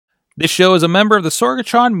This show is a member of the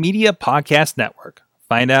Sorgatron Media Podcast Network.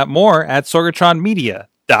 Find out more at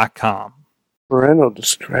sorgatronmedia.com. Parental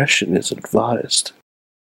discretion is advised.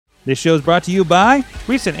 This show is brought to you by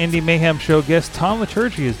recent Indie Mayhem Show guest Tom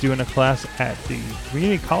Liturgy is doing a class at the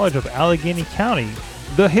Community College of Allegheny County,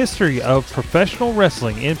 The History of Professional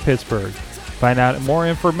Wrestling in Pittsburgh. Find out more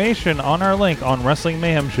information on our link on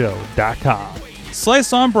WrestlingMayhemShow.com.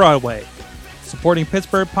 Slice on Broadway. Supporting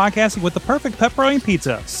Pittsburgh podcasting with the perfect pepperoni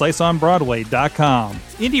pizza. SliceOnBroadway.com.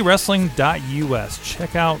 IndieWrestling.us.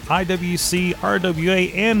 Check out IWC,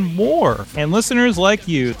 RWA, and more. And listeners like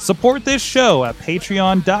you, support this show at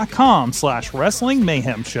Patreon.com/Wrestling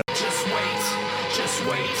Mayhem Show. Just wait, just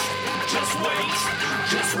wait, just wait,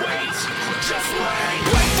 just wait, just wait.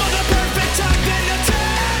 Wait for the perfect time then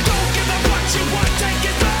attack. Don't give up what you want, take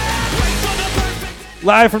it back. Wait for the perfect.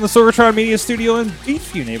 Live from the Sorgatron Media Studio in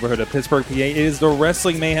Beachview neighborhood of Pittsburgh, PA, it is the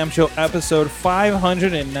Wrestling Mayhem Show, episode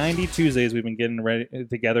 590 Tuesdays. We've been getting ready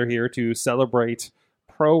together here to celebrate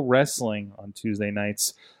pro wrestling on Tuesday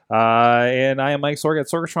nights. And I am Mike Sorg at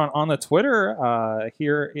Sorgatron on the Twitter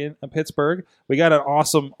here in Pittsburgh. We got an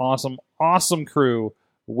awesome crew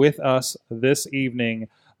with us this evening.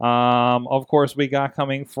 Of course, we got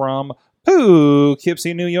coming from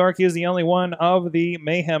Poughkeepsie, New York. He is the only one of the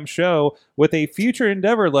Mayhem Show with a future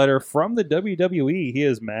endeavor letter from the WWE. He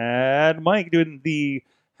is Mad Mike doing the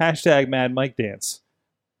hashtag Mad Mike dance.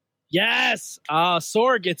 Yes,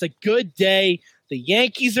 Sorg, it's a good day. The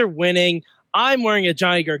Yankees are winning. I'm wearing a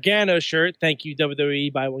Johnny Gargano shirt. Thank you,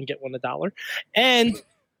 WWE. Buy one, get one $1. And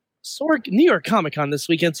Sorg, New York Comic Con this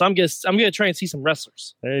weekend, so I'm gonna try and see some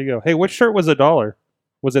wrestlers. There you go. Hey, which shirt was $1?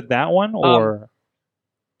 Was it that one or?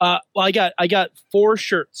 Well, I got 4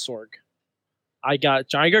 shirts, Sorg. I got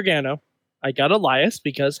Johnny Gargano. I got Elias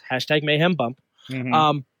because hashtag Mayhem Bump.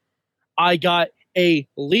 Mhm. I got a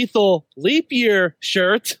Lethal Leap Year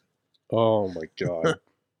shirt. Oh my god.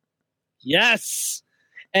 Yes.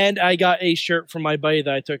 And I got a shirt from my buddy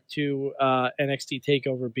that I took to NXT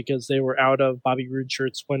TakeOver because they were out of Bobby Roode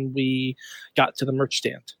shirts when we got to the merch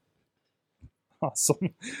stand.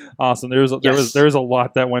 Awesome. There was a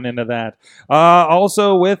lot that went into that.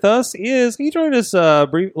 Also with us he joined us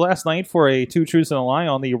last night for a Two Truths and a Lie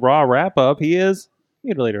on the Raw wrap up. He is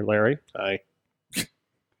Mutilator Larry. Hi.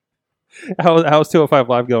 How's 205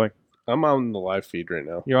 Live going? I'm on the live feed right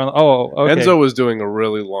now. You're on. Okay. Enzo was doing a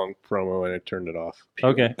really long promo and I turned it off.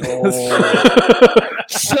 Okay.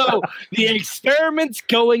 So the experiment's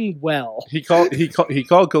going well. He called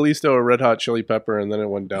Kalisto a red hot chili pepper and then it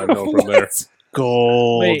went downhill from there.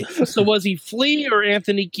 Gold. Wait, so was he Flea or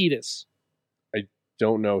Anthony Kiedis?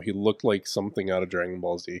 Don't know. He looked like something out of Dragon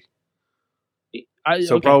Ball Z.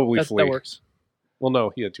 Probably Flea. That works. Well, no,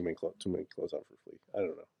 he had too many clothes on for Flea. I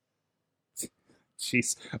don't know.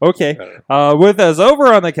 Jeez. Okay. With us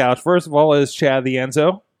over on the couch, first of all, is Chad the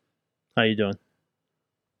Enzo. How you doing?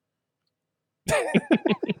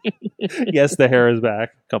 Yes, the hair is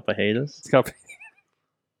back. Cup of haters.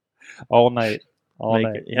 All night.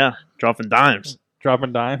 Night. Yeah, dropping dimes.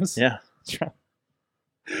 Dropping dimes? Yeah.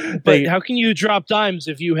 But how can you drop dimes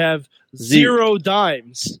if you have 0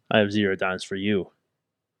 dimes? I have 0 dimes for you,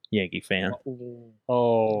 Yankee fan.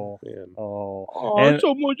 Oh. Man. Oh. I'm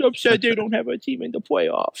so much upset they don't have a team in the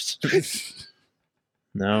playoffs.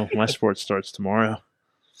 No, my sport starts tomorrow.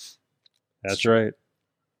 That's right.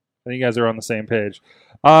 I think you guys are on the same page.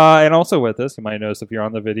 And also with us, you might notice if you're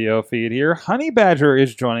on the video feed here, Honey Badger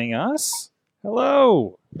is joining us.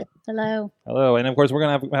 Hello. Hello. Hello. And of course, we're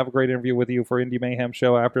going to have a great interview with you for Indie Mayhem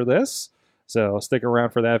Show after this. So stick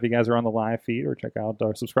around for that if you guys are on the live feed, or check out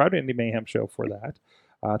or subscribe to Indie Mayhem Show for that.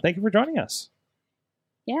 Thank you for joining us.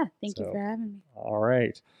 Yeah, thank you for having me. All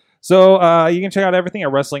right. So you can check out everything at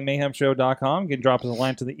WrestlingMayhemShow.com. You can drop us a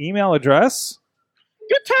line to the email address.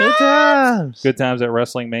 Good times. Good times. Good times at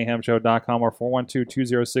WrestlingMayhemShow.com or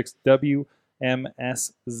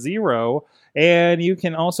 412-206-WMS0. And you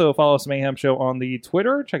can also follow us, Mayhem Show, on the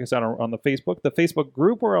Twitter. Check us out on the Facebook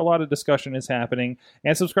group where a lot of discussion is happening.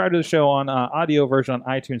 And subscribe to the show on audio version on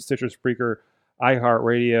iTunes, Stitcher, Spreaker,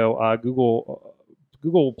 iHeartRadio,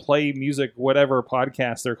 Google Play Music, whatever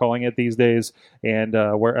podcast they're calling it these days, and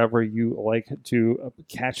wherever you like to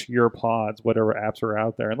catch your pods, whatever apps are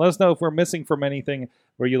out there. And let us know if we're missing from anything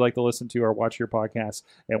where you like to listen to or watch your podcasts,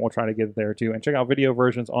 and we'll try to get it there too. And check out video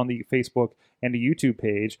versions on the Facebook and the YouTube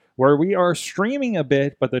page, where we are streaming a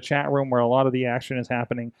bit, but the chat room where a lot of the action is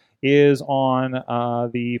happening is on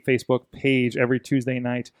the Facebook page every Tuesday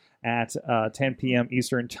night at 10 p.m.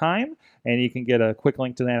 Eastern Time. And you can get a quick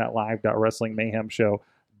link to that at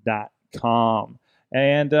live.wrestlingmayhemshow.com.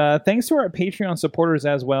 And thanks to our Patreon supporters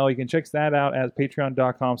as well. You can check that out at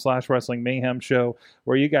patreon.com/Wrestling Mayhem Show,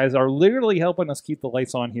 where you guys are literally helping us keep the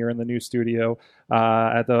lights on here in the new studio.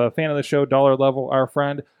 At the fan of the show dollar level, our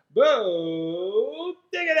friend Boo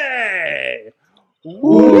Diggity!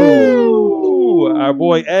 Woo! Our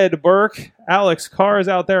boy Ed Burke, Alex Carr is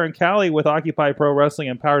out there in Cali with Occupy Pro Wrestling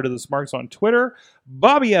and Power to the Smarks on Twitter.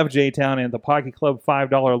 Bobby FJ Town and the Pocket Club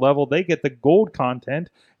 $5 level, they get the gold content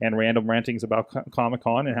and random rantings about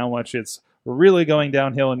Comic-Con and how much it's really going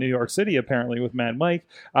downhill in New York City, apparently, with Mad Mike.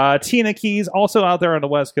 Tina Keys, also out there on the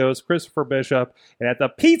West Coast, Christopher Bishop, and at the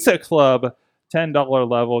Pizza Club $10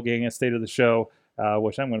 level, getting a state of the show,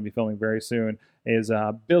 which I'm going to be filming very soon, is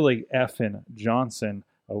Billy Effin Johnson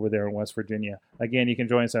over there in West Virginia. Again, you can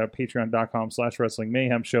join us at patreon.com/Wrestling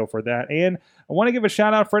Mayhem Show for that. And I want to give a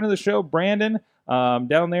shout out, friend of the show, Brandon,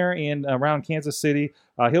 down there in around Kansas City.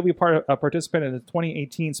 He'll be a participant in the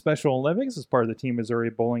 2018 Special Olympics as part of the Team Missouri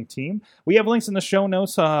bowling team. We have links in the show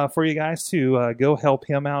notes for you guys to go help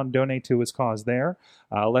him out and donate to his cause there.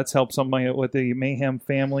 Let's help somebody with the Mayhem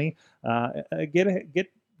family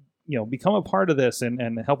become a part of this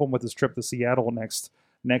and help him with his trip to Seattle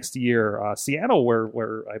next year. Seattle,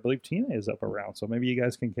 where I believe Tina is up around. So maybe you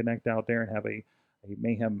guys can connect out there and have a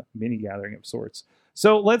Mayhem mini gathering of sorts.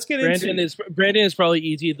 So let's get into... Brandon is probably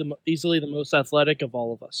easily the most athletic of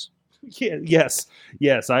all of us. Yeah,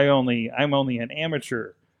 yes. I'm only an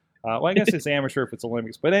amateur. Well, I guess it's amateur if it's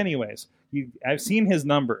Olympics. But anyways, I've seen his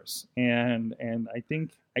numbers, and I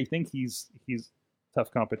think he's tough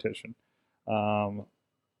competition.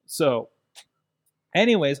 So,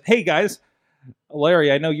 anyways, hey guys,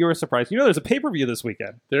 Larry, I know you were surprised. You know, there's a pay-per-view this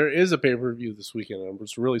weekend. There is a pay-per-view this weekend. I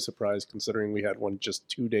was really surprised considering we had one just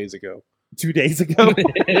 2 days ago. 2 days ago?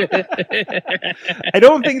 I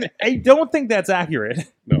don't think that's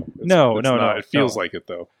accurate. No, it's not. It feels like it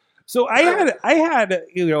though. So I had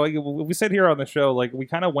we said here on the show, like, we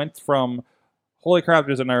kind of went from holy crap,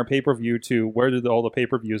 there's another pay-per-view to where did all the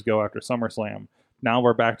pay-per-views go after SummerSlam? Now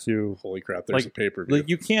we're back to holy crap, there's a pay-per-view. Like,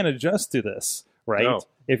 you can't adjust to this, right? No.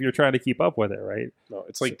 If you're trying to keep up with it, right? No,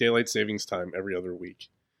 it's like daylight savings time every other week.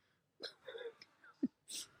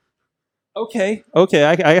 Okay,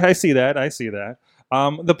 I see that.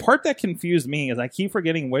 The part that confused me is I keep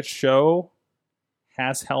forgetting which show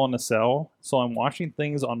has Hell in a Cell. So I'm watching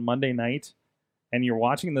things on Monday night, and you're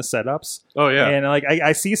watching the setups. Oh yeah, and like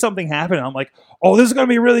I see something happen, and I'm like, oh, this is going to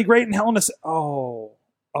be really great in Hell in a Cell.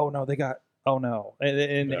 Oh no, they got. Oh no,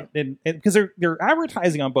 and because they're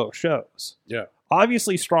advertising on both shows. Yeah,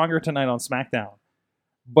 obviously stronger tonight on SmackDown,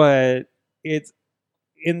 but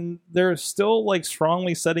they're still like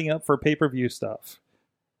strongly setting up for pay-per-view stuff,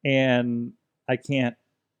 and I can't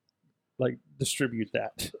like distribute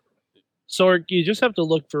that. So you just have to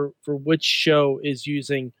look for which show is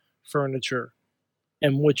using furniture,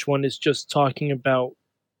 and which one is just talking about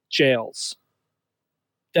jails.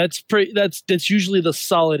 That's usually the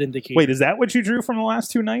solid indicator. Wait, is that what you drew from the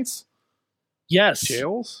last two nights? Yes.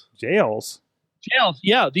 Jails.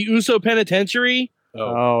 Yeah, the Uso Penitentiary.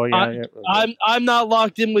 Oh yeah. I'm not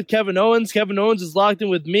locked in with Kevin Owens. Kevin Owens is locked in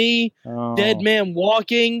with me. Oh. Dead Man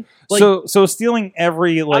Walking. Like, so stealing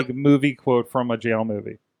every movie quote from a jail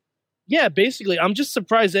movie. Yeah, basically. I'm just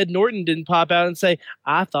surprised Ed Norton didn't pop out and say,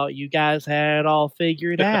 "I thought you guys had it all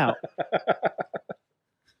figured out."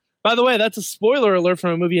 By the way, that's a spoiler alert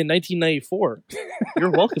from a movie in 1994.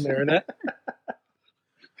 You're welcome, Aaronette.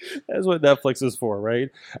 That's what Netflix is for,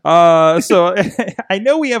 right? So I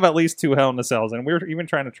know we have at least 2 Hell in a Cells, and we're even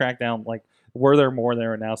trying to track down, like, were there more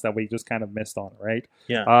there announced that we just kind of missed on, right?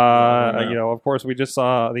 Yeah. Of course, we just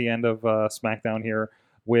saw the end of SmackDown here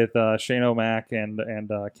with Shane O'Mac and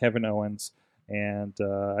Kevin Owens. And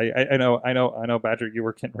I know, Patrick, you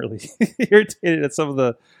were getting really irritated at some of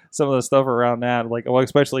the stuff around that, like, well,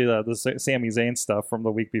 especially the Sami Zayn stuff from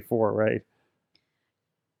the week before, right?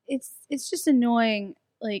 It's just annoying.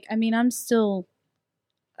 Like, I mean, I'm still,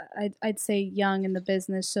 I'd say, young in the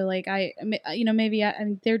business, so like maybe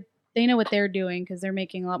they know what they're doing because they're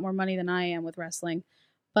making a lot more money than I am with wrestling,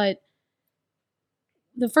 but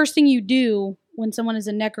the first thing you do when someone has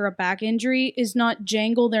a neck or a back injury is not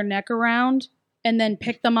jangle their neck around and then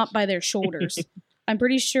pick them up by their shoulders. I'm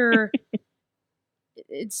pretty sure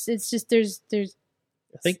it's just there's.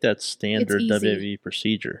 I think that's standard WWE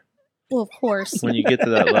procedure. Well, of course. When you get to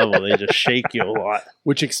that level, they just shake you a lot.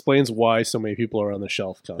 Which explains why so many people are on the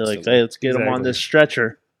shelf constantly. They're like, hey, let's get them on this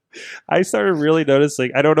stretcher. I started really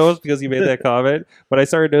noticing, I don't know if it's because you made that comment, but I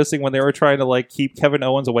started noticing when they were trying to like keep Kevin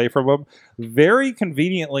Owens away from him, very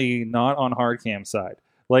conveniently not on hard cam side.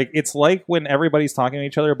 Like, it's like when everybody's talking to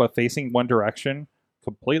each other but facing one direction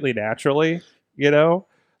completely naturally, you know?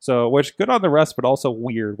 So, which good on the rest, but also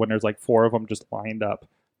weird when there's like 4 of them just lined up,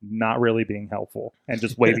 not really being helpful and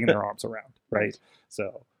just waving their arms around, right?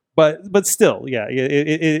 So, but still, yeah,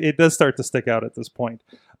 it does start to stick out at this point.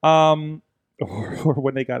 Or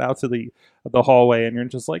when they got out to the hallway and you're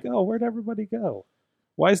just like, oh, where'd everybody go?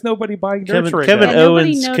 Why is nobody buying dirt right Kevin now? And nobody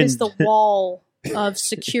Owens noticed can- the wall of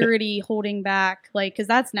security holding back, like, because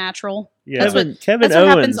that's natural. Yeah. That's Kevin That's what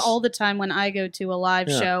Owens happens all the time when I go to a live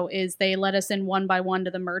Yeah. show. Is they let us in one by one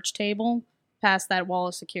to the merch table, past that wall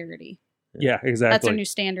of security. Yeah, exactly. That's our new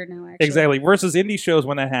standard now. Actually, Exactly. Versus indie shows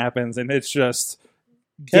when that happens and it's just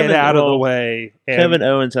get Kevin- out of the well, way. And Kevin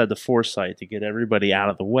Owens had the foresight to get everybody out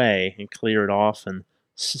of the way and clear it off and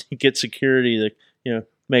get security to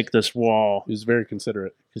make this wall He was very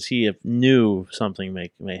considerate. because he knew something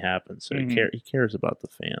may happen. So Mhm. he cares about the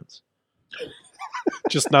fans.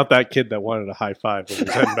 Just not that kid that wanted a high five when he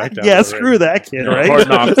was heading back down. yeah, the screw ramp. that kid, right?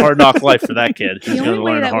 Hard knock life for that kid. He's the going only to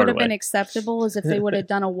way learn the that would hard have been way. acceptable is if they would have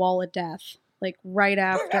done a wall of death, like right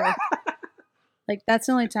after. Like that's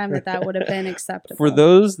the only time that would have been acceptable. For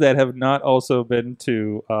those that have not also been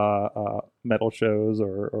to metal shows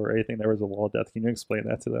or anything, there was a wall of death. Can you explain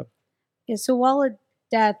that to them? Yeah, so wall of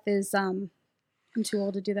death is I'm too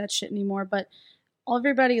old to do that shit anymore, but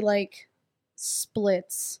everybody like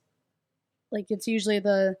splits. Like it's usually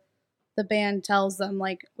the band tells them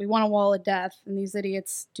like we want a wall of death and these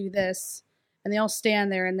idiots do this and they all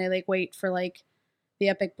stand there and they like wait for like the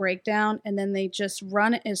epic breakdown and then they just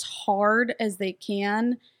run as hard as they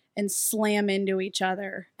can and slam into each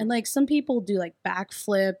other. And like some people do like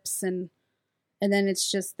backflips and then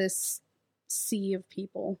it's just this sea of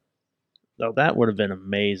people. Oh, that would have been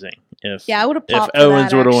amazing if Yeah, I would have if popped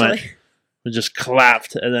Owens for that, would have actually. went, just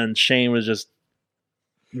clapped, and then Shane was just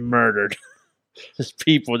murdered. Just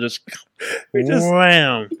people just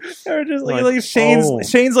wham. Or just Like, like Shane's oh.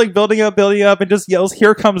 Shane's like building up and just yells,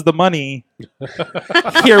 "Here comes the money!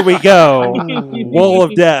 Here we go! Wall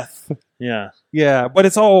of death!" Yeah, Yeah, but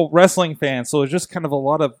it's all wrestling fans, so it's just kind of a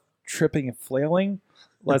lot of tripping and flailing.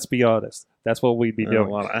 Let's be honest, that's what we'd be and a doing.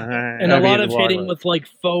 lot of, And I a mean, lot of a lot hitting of- with like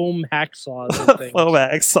foam hacksaws and things. Foam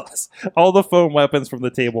axes. All the foam weapons from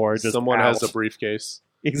the table are just Someone out. has a briefcase.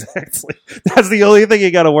 Exactly. That's the only thing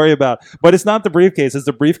you got to worry about. But it's not the briefcase; it's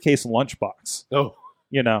the briefcase lunchbox. Oh,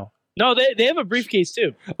 You know. No, they have a briefcase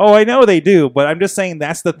too. Oh, I know they do, but I'm just saying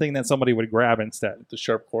that's the thing that somebody would grab instead. the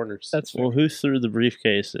sharp corners. That's fair. well, who threw the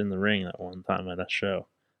briefcase in the ring that one time at a show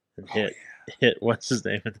and hit what's his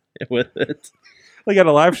name with it? Like at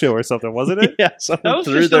a live show or something, wasn't it? Yeah, That someone was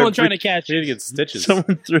threw just their someone trying to catch He it. didn't get stitches.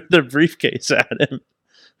 someone threw their briefcase at him.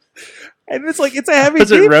 And it's like it's a heavy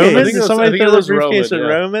Was it briefcase. Roman? I think it Did was- somebody I think throw it the was briefcase Roman, at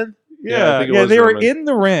yeah. Roman? Yeah, I Yeah, think it yeah, was they were Roman. in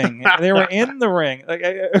the ring. They were in the ring. Like,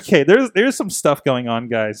 okay, there's some stuff going on,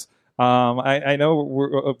 guys. I know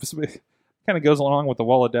we're kind of goes along with the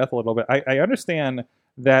wall of death a little bit. I understand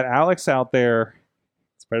that Alex out there,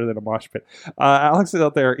 it's better than a mosh pit. Alex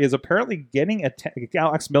out there is apparently getting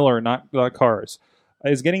Alex Miller, not Cars,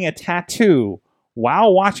 is getting a tattoo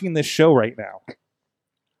while watching this show right now.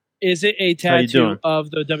 Is it a How you tattoo doing?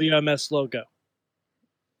 of the WMS logo?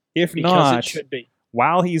 If Because not, it should be.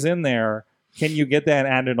 while he's in there, can you get that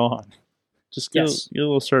added on? Just get, Yes. get a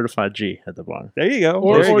little certified G at the bottom. There you go.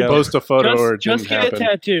 Or- there you or go. Post a photo or it Just didn't get happen. a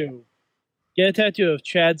tattoo. Get a tattoo of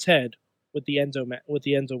Chad's head with the Enzo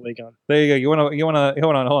wig on. There you go. You want to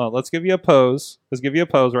hold on. Let's give you a pose. Let's give you a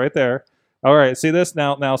pose right there. All right, see this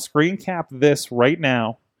now screen cap this right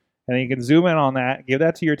now. And then you can zoom in on that, give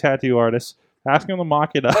that to your tattoo artist, ask him to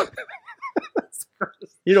mock it up. That's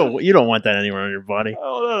gross. You don't want that anywhere on your body.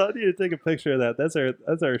 Oh no, I need to take a picture of that.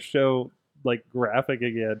 That's our show like graphic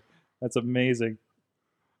again. That's amazing.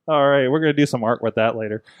 All right, we're gonna do some art with that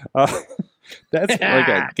later. That's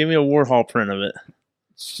Give me a Warhol print of it.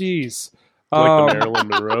 jeez. Like the Marilyn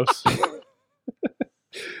Monroe's.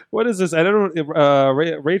 What is this? I don't know.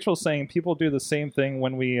 Rachel's saying people do the same thing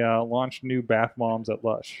when we launch new bath bombs at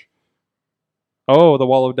Lush. Oh, the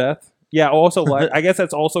Wall of Death. Yeah. Also, I guess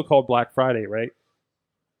that's also called Black Friday, right?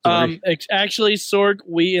 Actually, Sorg,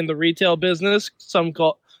 we in the retail business, some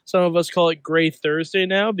of us call it Gray Thursday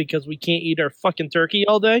now because we can't eat our fucking turkey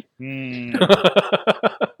all day. Hmm,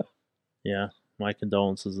 Yeah, my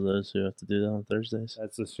condolences to those who have to do that on Thursdays.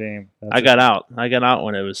 that's a shame. I got out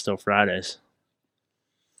when it was still Fridays.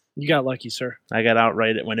 You got lucky, sir. I got out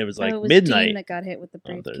right when it was like it was midnight. Dean that got hit with the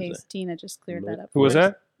on briefcase. Thursday. Tina just cleared that up. Who was for us.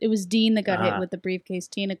 that? It was Dean that got hit Ah. with the briefcase.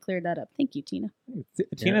 Tina cleared that up. Thank you, Tina.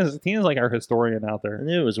 Tina's like our historian out I there.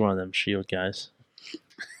 knew it was one of them Shield guys.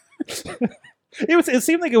 It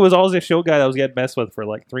seemed like it was always a show guy that was getting messed with for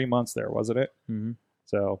like 3 months there, wasn't it? Mm-hmm.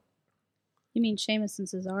 So You mean Sheamus and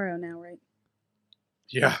Cesaro now, right?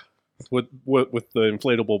 Yeah. with the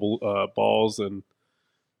inflatable balls and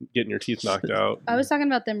getting your teeth knocked out. I was talking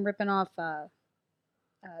about them ripping off the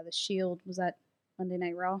Shield. Was that Monday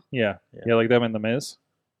Night Raw? Yeah. Yeah. Yeah, like them in The Miz.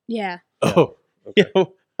 Yeah. Oh, You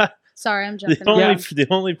know, Sorry, I'm jumping. the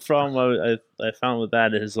only problem I found with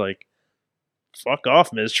that is like, fuck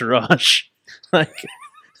off, Mr. Rush. Like,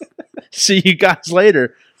 see you guys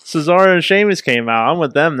later. Cesaro and Sheamus came out. I'm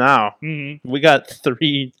with them now. Mm-hmm. We got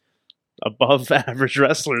 3 above average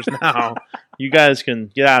wrestlers now. You guys can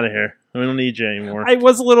get out of here. We don't need you anymore. I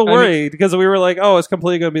was a little I mean- worried because we were like, oh, it's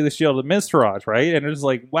completely going to be the Shield of Miztourage, right? And it was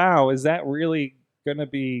like, wow, is that really going to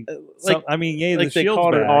be... like, I mean, yeah, like the they Shield's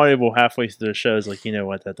called an back. audible halfway through the show. It's like, you know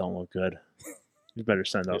what? That don't look good. You better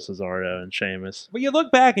send out Cesaro and Sheamus. But you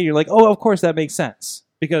look back and you're like, oh, of course that makes sense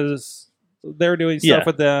because they're doing stuff Yeah.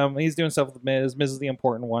 with them. He's doing stuff with Miz. Miz is the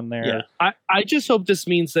important one there. Yeah. I just hope this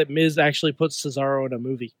means that Miz actually puts Cesaro in a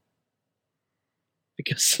movie.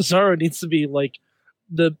 Because Cesaro needs to be like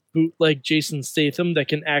the bootleg Jason Statham that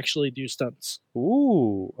can actually do stunts.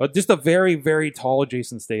 Ooh, just a very, very tall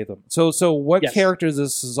Jason Statham. So what Yes. characters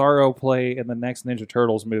does Cesaro play in the next Ninja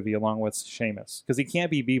Turtles movie along with Sheamus? Because he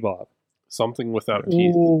can't be Bebop. something without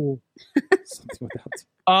teeth. Ooh. Something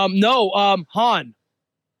without No, Han.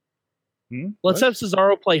 Let's What? have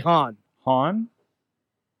Cesaro play Han. Han?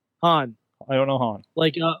 Han. I don't know Han.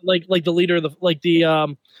 Like the leader of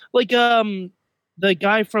the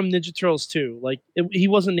guy from Ninja Turtles 2. Like he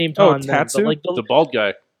wasn't named Oh, Han. then, but, Tatsu? like The bald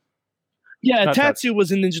guy. yeah, Not Tatsu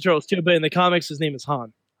was in Ninja Turtles 2, but in the comics his name is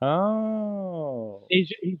Han. Oh. He's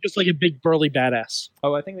just like a big burly badass.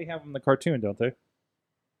 Oh, I think they have him in the cartoon, don't they?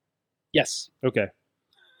 Yes. Okay.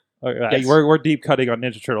 All right, Yes. We're deep cutting on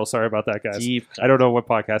Ninja Turtles. Sorry about that, guys. Deep. I don't know what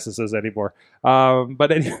podcast this is anymore.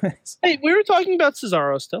 But anyways, Hey, we were talking about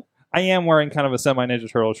Cesaro still. I am wearing kind of a semi Ninja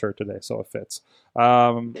Turtle shirt today, so it fits.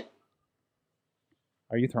 Are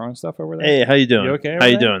you throwing stuff over there? Hey, how you doing? You okay? How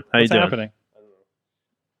you over there? doing? How you What's doing? happening?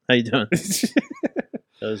 How you doing?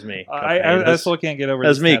 That was me. I still can't get over That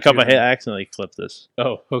was this me. tattoo Cup of thing. hate. I accidentally clipped this.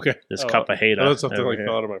 Oh, okay. This Oh, cup of hate. Oh, that's something like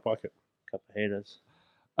fell out of my pocket. Cup of haters.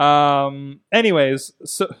 Anyways,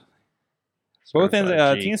 so both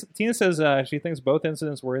Certified G. Tina says she thinks both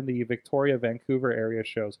incidents were in the Victoria, Vancouver area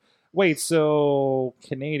shows. Wait, so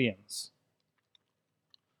Canadians?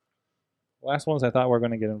 Last ones I thought were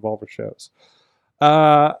going to get involved with shows.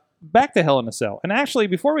 Back to Hell in a Cell, and actually,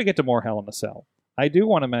 before we get to more Hell in a Cell, I do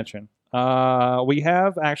want to mention we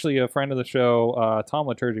have actually a friend of the show, Tom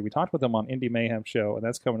Liturgy. We talked with him on Indie Mayhem show, and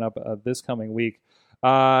that's coming up this coming week.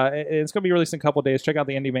 It's going to be released in a couple of days. Check out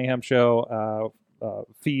the Indie Mayhem show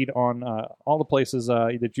feed on all the places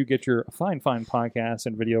that you get your fine podcast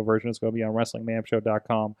and video version. It's going to be on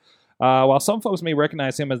WrestlingMayhemShow.com. While some folks may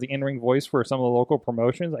recognize him as the in-ring voice for some of the local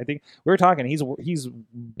promotions, I think we were talking. He's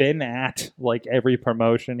been at like every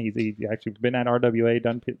promotion. He's actually been at RWA,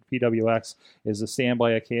 done PWX, is a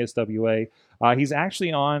standby at KSWA. He's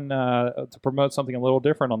actually on to promote something a little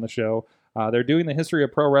different on the show. They're doing the history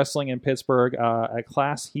of pro wrestling in Pittsburgh, a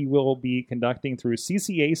class he will be conducting through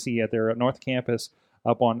CCAC at their North Campus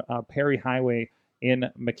up on Perry Highway in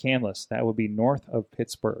McCandless. That would be north of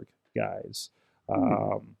Pittsburgh, guys.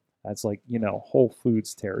 That's like, Whole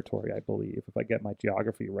Foods territory, I believe, if I get my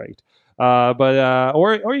geography right.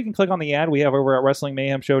 Or you can click on the ad we have over at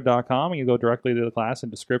WrestlingMayhemShow.com, and you go directly to the class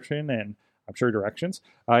and description and I'm sure directions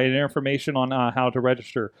and information on how to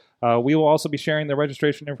register. We will also be sharing the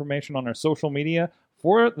registration information on our social media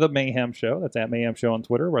for the Mayhem Show. That's at Mayhem Show on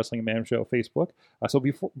Twitter, Wrestling Mayhem Show Facebook. So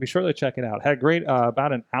be sure to check it out. Had a great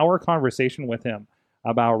about an hour conversation with him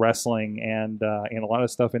about wrestling and a lot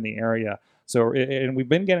of stuff in the area. So, and we've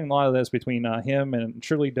been getting a lot of this between him and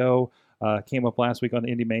Shirley Doe. Came up last week on the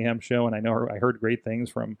Indie Mayhem Show, and I heard great things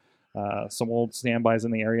from some old standbys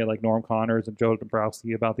in the area like Norm Connors and Joe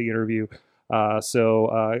Dombrowski about the interview. So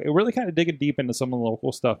really kind of digging deep into some of the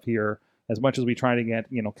local stuff here, as much as we try to get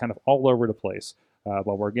kind of all over the place.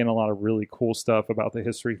 But we're getting a lot of really cool stuff about the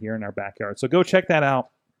history here in our backyard. So go check that out.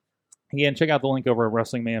 Again, check out the link over at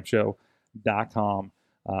WrestlingMayhemShow.com.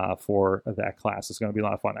 For that class. It's going to be a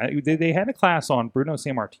lot of fun. They had a class on Bruno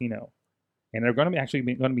Sammartino, and they're going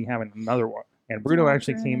to be having another one. And Bruno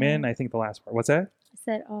actually came in, I think, the last part. What's that? I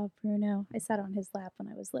said, "Oh, Bruno." I sat on his lap when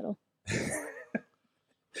I was little.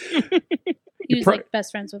 He was like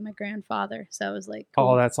best friends with my grandfather, so I was like, cool.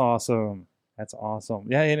 Oh, that's awesome. That's awesome.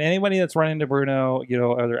 Yeah, and anybody that's run into Bruno,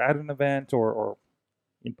 either at an event or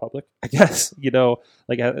in public, I guess,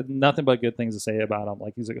 nothing but good things to say about him.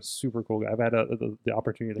 Like, he's like a super cool guy. I've had the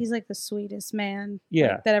opportunity. He's like the sweetest man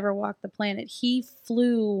Yeah. that ever walked the planet. He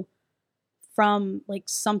flew from like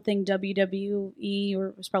something WWE or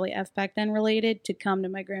it was probably F back then related to come to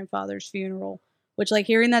my grandfather's funeral which like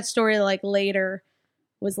hearing that story like later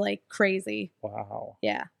was like crazy. Wow.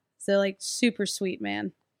 Yeah. So like super sweet,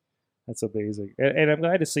 man. That's amazing. And I'm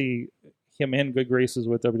glad to see him in good graces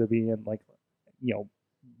with WWE and like,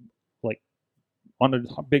 like on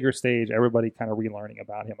a bigger stage, everybody kind of relearning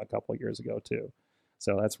about him a couple of years ago too.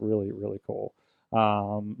 So that's really, really cool.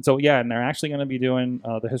 So yeah, and they're actually going to be doing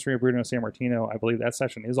the history of Bruno Sammartino. I believe that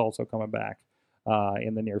session is also coming back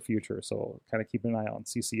in the near future. So kind of keep an eye on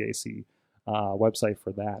CCAC website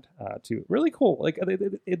for that too. Really cool. Like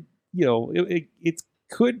it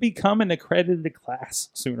could become an accredited class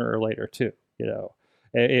sooner or later too.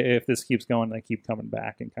 If this keeps going, they keep coming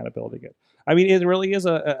back and kind of building it. I mean, it really is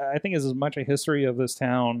I think is as much a history of this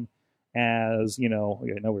town as, I know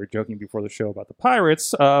we were joking before the show about the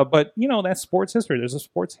Pirates, but that's sports history. There's a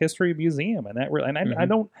sports history museum, and that really, and I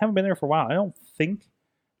haven't been there for a while. I don't think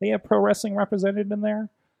they have pro wrestling represented in there,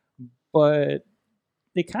 but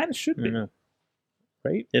they kind of should be,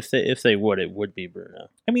 right? If they would, it would be Bruno.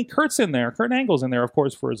 I mean, Kurt's in there. Kurt Angle's in there, of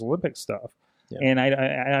course, for his Olympic stuff, and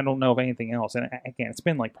I don't know of anything else. And again, it's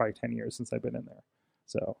been like probably 10 years since I've been in there.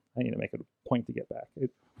 So I need to make it a point to get back.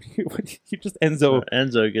 You just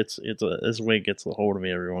Enzo gets his weight gets a hold of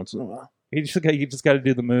me every once in a while. You just got to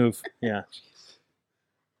do the move. Yeah,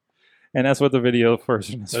 and that's what the video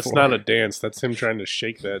version is. That's for. not a dance. That's him trying to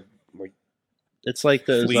shake that. Like it's like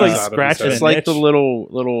the It's like scratching. it's like the little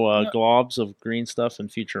globs of green stuff in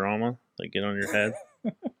Futurama that get on your head.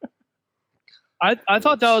 I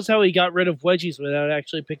thought that was how he got rid of wedgies without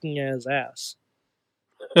actually picking at his ass.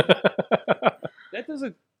 That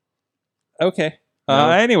doesn't. Okay. No.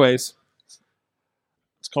 Anyways,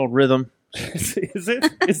 It's called rhythm. is it?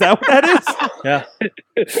 Is that what that is? Yeah,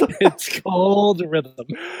 It's called rhythm.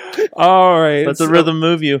 All right. let the so rhythm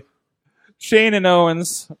move you. Shane and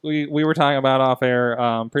Owens, we were talking about off air.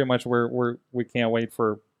 Pretty much, we can't wait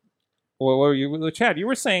for. What were you, Chad? You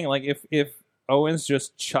were saying like if Owens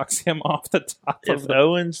just chucks him off the top If of the.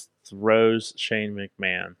 Owens throws Shane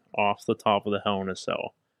McMahon off the top of the Hell in a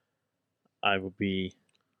Cell, I would be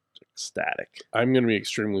ecstatic. I'm going to be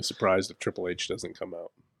extremely surprised if Triple H doesn't come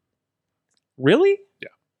out. Really? Yeah.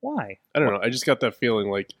 Why? I don't know. I just got that feeling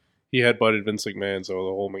like he had butted Vince McMahon, so the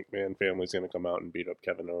whole McMahon family's going to come out and beat up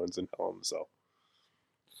Kevin Owens and Hell in the Cell.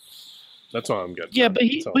 That's all I'm getting. Yeah, from but it.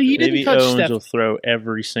 he That's all but I'm he getting. didn't Maybe touch Owens Steph. will throw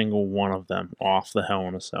every single one of them off the Hell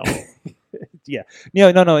in a Cell.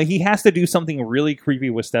 No. He has to do something really creepy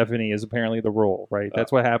with Stephanie. Is apparently the rule, right?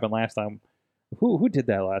 That's what happened last time. Who did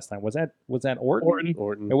that last time? Was that Orton?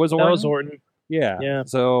 Orton. It was That Orton. was Orton. Yeah. Yeah.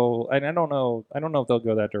 So, and I don't know if they'll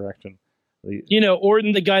go that direction.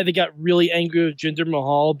 Orton, the guy that got really angry with Jinder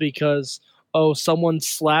Mahal because someone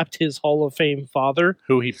slapped his Hall of Fame father.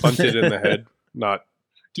 Who he punted in the head not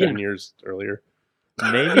 10 years earlier.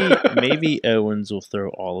 Maybe Owens will throw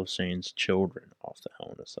all of Shane's children off the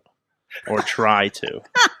Hell in a Cell, or try to,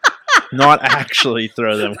 not actually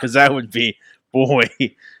throw them, because that would be Well,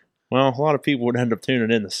 a lot of people would end up tuning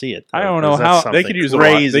in to see it. Though, I don't know 'cause that's how- They something could use crazy.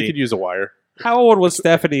 a wire. They could use a wire. How old was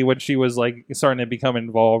Stephanie when she was like starting to become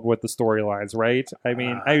involved with the storylines? Right. I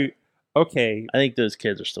mean, okay. I think those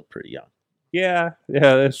kids are still pretty young, Yeah,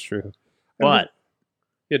 that's true. but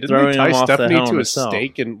Yeah, didn't Throwing they tie him off the Stephanie Hell in to a a Cell.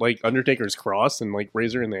 stake and like Undertaker's cross and like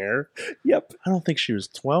raise her in the air? Yep. I don't think she was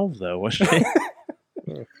 12 though, was she?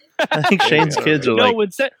 I think Shane's kids are No,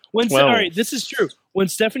 like when 12. all right, this is true. When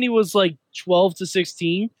Stephanie was like 12 to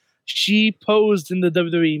 16, she posed in the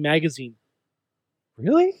WWE magazine.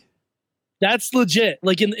 Really? That's legit.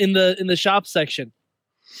 Like in the shop section.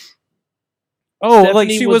 Oh, like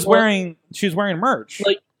Stephanie she was was wearing merch.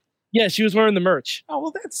 Like, yeah, she was wearing the merch. oh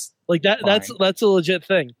well, that's Like that. Fine. That's a legit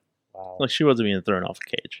thing. wow. like she wasn't being thrown off a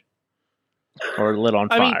cage or lit on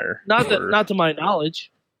I mean, fire. not or, not to my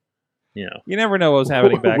knowledge. you know, You never know what was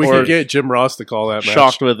happening back We then. could get Jim Ross to call that match.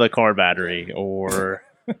 shocked with a car battery or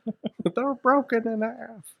They're broken in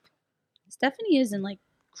half. Stephanie is in like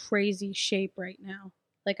crazy shape right now.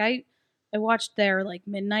 Like I watched their like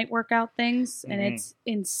midnight workout things and Mhm. it's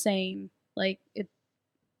insane. Like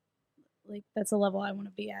that's a level I want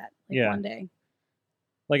to be at like Yeah. one day.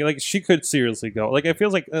 Like she could seriously go. Like it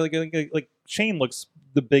feels like Shane looks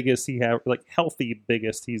the biggest healthy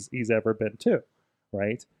biggest he's ever been too,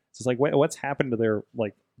 right? So it's like what's happened to their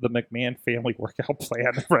like the McMahon family workout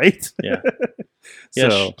plan, right? Yeah. Yeah,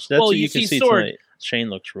 So that's Well, what you you can see see Sword. tonight. Shane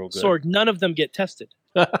looks real good. Sorg, none of them get tested.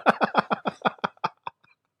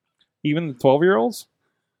 even the 12-year-olds,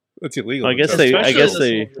 That's illegal. I guess Especially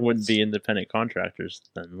they the small wouldn't girls. be independent contractors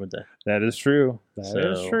then, would they? that is true. That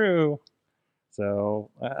is So- true. So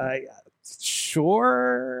I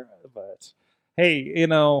sure, but hey,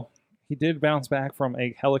 he did bounce back from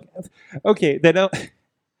a helicopter. Okay,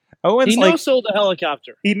 Owens He like no-sold a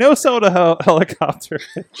helicopter. he no-sold a helicopter,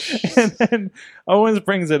 and then Owens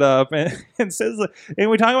brings it up and says,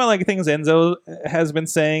 and we talk about like things Enzo has been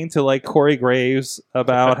saying to like Corey Graves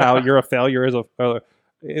about how you're a failure as a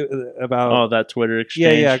about that Twitter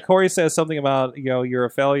exchange. yeah. Corey says something about you're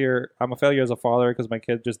a failure. I'm a failure as a father because my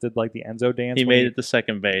kid just did like the Enzo dance. He when made it to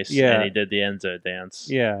second base, Yeah. and he did the Enzo dance.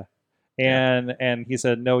 Yeah, and he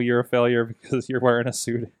said no, you're a failure because you're wearing a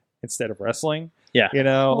suit instead of wrestling. Yeah.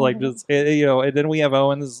 Like just and then we have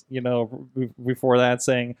Owens, before that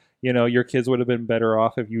saying, your kids would have been better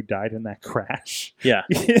off if you died in that crash. Yeah.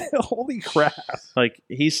 Holy crap. Like,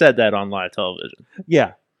 he said that on live television.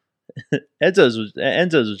 Yeah.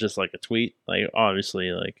 Enzo's was just like a tweet. Like,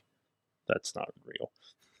 obviously, like, that's not real.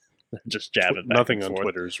 Just jabbing back Nothing and on forth.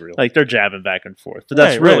 Twitter is real. Like, they're jabbing back and forth. But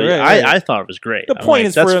that's Right, really, right. I thought it was great. The I'm point like,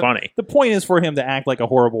 is that's for funny. The point is for him to act like a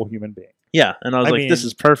horrible human being. Yeah, and I was I like, mean, this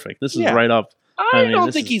is perfect. This is yeah. right up. I mean, don't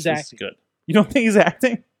this think is- he's this is acting. good. You don't think he's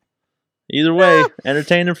acting? Either way,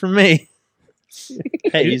 entertaining for me.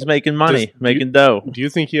 Hey, he's making money, making dough. Do you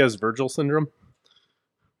think he has Virgil syndrome?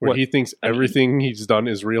 Where What? he thinks everything he's done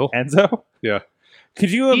is real? Enzo? Yeah.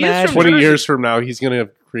 Could you He is from imagine? 20 Jersey. years from now, he's going to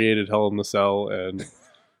have created Hell in the Cell and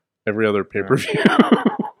every other pay-per-view.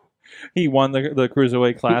 He won the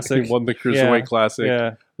Cruiserweight Classic. He won the Cruiserweight Yeah. Classic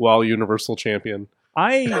Yeah. while Universal Champion.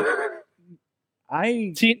 I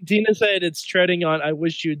Tina said it's treading on "I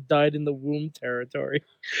wish you'd died in the womb" territory.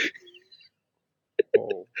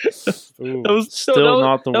 Oh. That was Still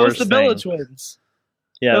not the that was worst the Bella thing. twins.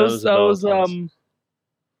 Yeah, that was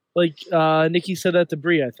Nikki said that to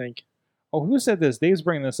Brie, I think. Oh, who said this? Dave's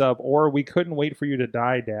bringing this up. Or we couldn't wait for you to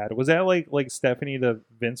die, Dad. Was that like Stephanie to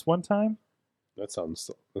Vince one time? That sounds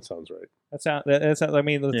right. That's I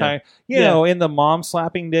mean the Yeah. time Yeah. in the mom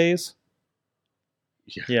slapping days.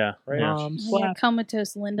 Yeah. Right. yeah. Yeah,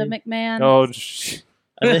 comatose Linda McMahon. Oh,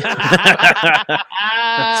 That's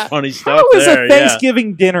funny stuff. how was there, a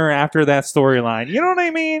Thanksgiving dinner after that storyline? You know what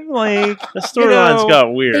I mean? Like Yeah. The storylines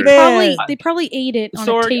got weird. They probably ate it on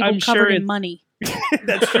Sorg, a table I'm covered sure in it's- money.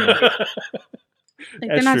 that's true. Like,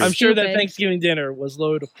 That's they're not true. I'm sure that stupid. Thanksgiving dinner was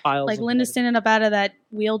loaded of piles. Like of Linda money. standing up out of that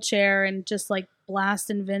wheelchair and just like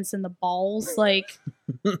blasting Vince in the balls. Like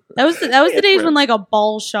that was the days when like a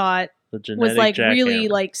ball shot The was genetic like really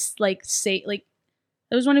jackhammer. like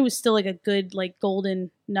that was when it was still like a good like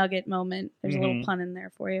golden nugget moment. There's a little Mhm. pun in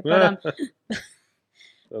there for you, but That was a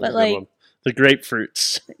but good like one. The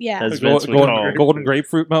grapefruits, yeah, as The Vince would call it. golden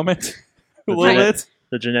grapefruit moment. a The little genet- bit.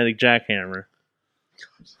 The genetic jackhammer.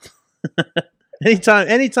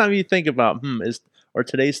 Anytime you think about are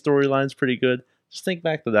today's storylines pretty good, just think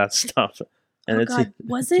back to that stuff. And oh it's God,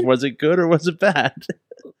 was it good or was it bad?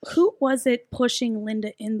 who was it pushing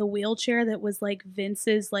Linda in the wheelchair that was like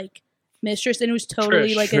Vince's like mistress and it was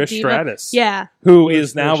totally Trish. like a Trish diva? Stratus. Yeah, Who Trish.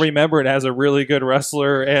 is now remembered as a really good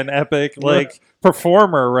wrestler and epic like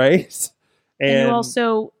performer, right? and who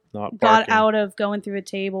also Not got barking. out of going through a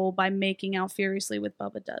table by making out furiously with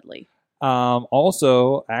Bubba Dudley.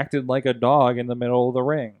 Also acted like a dog in the middle of the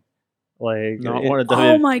ring. Like Not it- one of Oh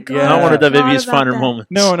WWE, my God! Yeah. not one of I forgot WWE's about finer that.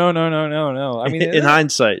 moments. No. I mean, in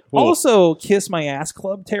hindsight, Ooh. also kiss my ass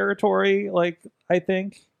club territory. Like I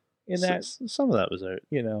think in that, some of that was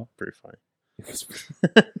pretty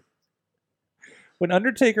funny. when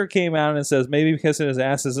Undertaker came out and says maybe kissing his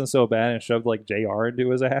ass isn't so bad and shoved like JR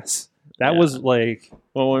into his ass, that Yeah. was like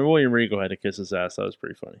Well, when William Regal had to kiss his ass, that was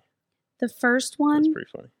pretty funny. The first That was one, pretty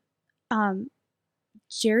funny.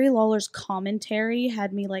 Jerry Lawler's commentary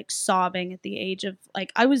had me like sobbing at the age of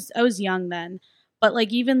like I was young then, but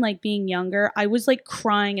like even like being younger, I was like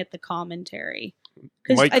crying at the commentary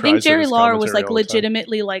because Mike I think cries at Jerry his Lawler was commentary like all the time.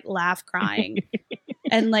 legitimately like laugh crying,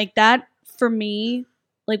 and like that for me,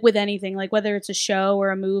 like with anything, like whether it's a show or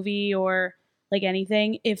a movie or like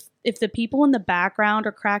anything, if the people in the background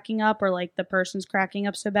are cracking up or like the person's cracking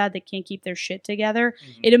up so bad they can't keep their shit together,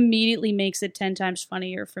 it immediately makes it 10 times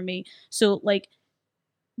funnier for me. So like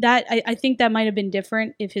that I think that might have been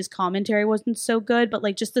different if his commentary wasn't so good, but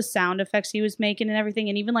like just the sound effects he was making and everything,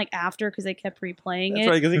 and even like after because they kept replaying that's it.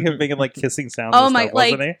 right because he kept making like kissing sounds. Oh and my! stuff,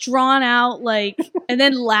 wasn't Like drawn out, like and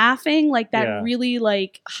then laughing, like that Yeah. really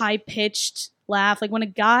like high pitched laugh. Like when a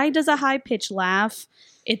guy does a high pitched laugh,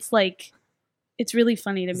 it's like it's really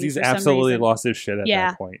funny to me. He's for some absolutely reason. lost his shit at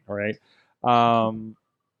Yeah. that point, right?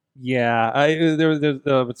 Yeah, there's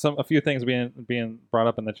a few things being brought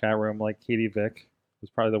up in the chat room, like Katie Vick was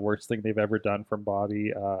probably the worst thing they've ever done from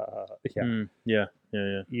Bobby. Yeah.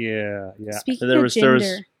 Yeah. Speaking And there of was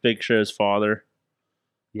gender, Big Show's father.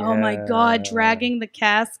 oh my God, Yeah. dragging the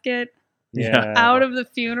casket Yeah. out of the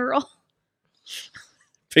funeral.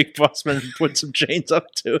 Big Boss Man put some chains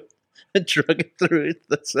up to it. drug it through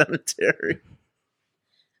the cemetery.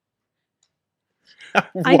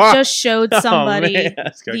 I Wow. just showed somebody man.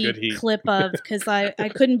 It's got good the heat. clip of because I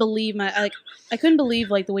couldn't believe I couldn't believe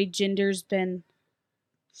like the way Jinder's been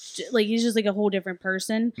like he's just like a whole different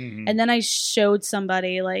person. Mhm. And then I showed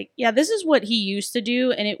somebody like, yeah, this is what he used to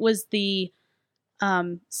do, and it was the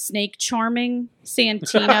snake charming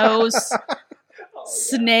Santino's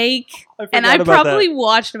snake. And I forgot about probably that.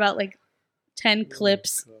 watched about like 10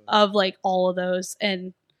 clips of like all of those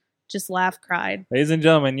and just laughed, cried. Ladies and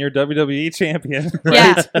gentlemen, your WWE champion.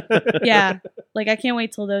 Yeah. Yeah. Like I can't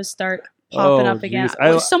wait till those start popping Oh, up again.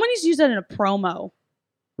 geez. Someone needs to use that in a promo.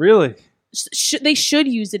 Really? They should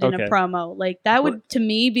use it in Okay. a promo. Like that would to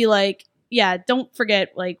me be like, yeah, don't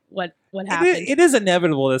forget like what happened. It is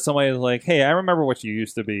inevitable that somebody is like, hey, I remember what you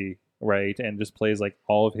used to be, right? And just plays like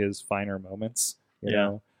all of his finer moments, you Yeah.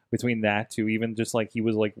 know, between that to even just like he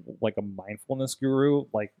was like a mindfulness guru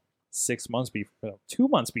like 6 months before, 2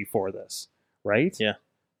 months before this, right? Yeah.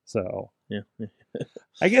 So Yeah.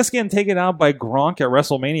 I guess getting taken out by Gronk at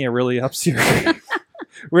WrestleMania really ups your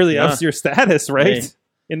ups your status, right? Hey.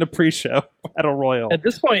 In the pre-show Battle Royal. At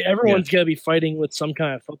this point, everyone's gonna be fighting with some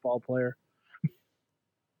kind of football player.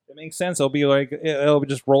 It makes sense. It'll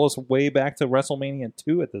just roll us way back to WrestleMania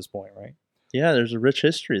 2 at this point, right? Yeah, there's a rich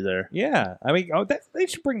history there. Yeah, I mean, they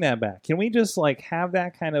should bring that back. Can we just like have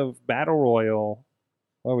that kind of battle royal?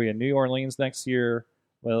 What are we in New Orleans next year?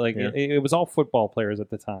 Well, like Yeah. it was all football players at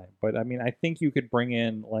the time, but I mean, I think you could bring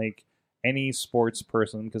in like any sports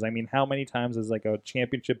person because I mean, how many times has like a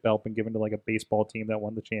championship belt been given to like a baseball team that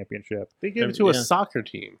won the championship? They gave it to a Yeah. soccer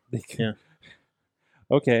team. Yeah.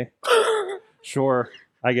 Okay, sure,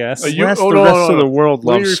 I guess. You- Rest, oh, the no, rest no, of no. the world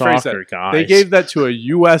Let me loves rephrase soccer, that. guys. They gave that to a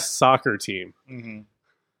U.S. soccer team, Mhm.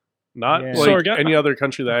 not Yeah. like Sorg, any other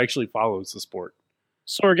country that actually follows the sport.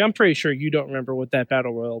 Sorg, I'm pretty sure you don't remember what that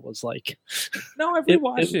battle royal was like. No, I've It-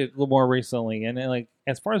 rewatched it a little more recently, and like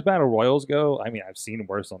as far as battle royals go, I mean, I've seen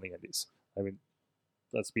worse on the Indies. I mean,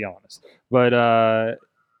 let's be honest. But I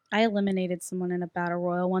eliminated someone in a battle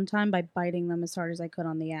royal one time by biting them as hard as I could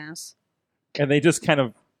on the ass. and they just kind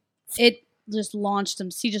of It just launched him.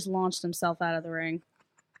 He just launched himself out of the ring.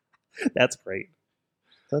 that's great.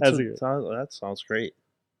 That's That's that sounds great.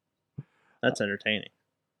 That's entertaining.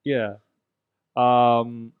 Yeah.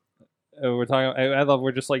 We're talking. I love.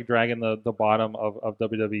 We're just like dragging the bottom of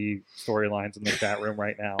WWE storylines in the chat room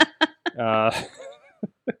right now.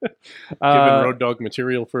 Giving Road Dogg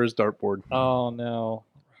material for his dartboard. Oh no,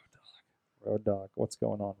 Road Dogg. What's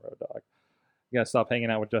going on, Road Dogg? You gotta stop hanging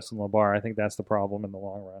out with Justin LeBar. I think that's the problem in the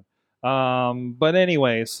long run. But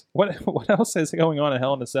anyways, what else is going on at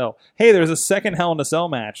Hell in a Cell? Hey, there's a second Hell in a Cell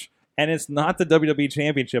match, and it's not the WWE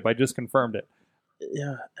Championship. I just confirmed it.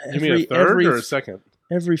 Yeah. You mean a third or a second?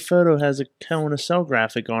 Every photo has a Hell in a Cell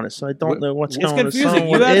graphic on it, so I don't know what's It's Hell in a Cell confusing. and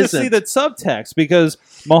You what have to isn't. see the subtext because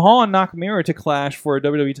Mahal and Nakamura to clash for a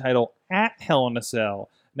WWE title at Hell in a Cell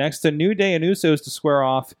next to New Day and Usos to square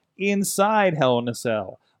off inside Hell in a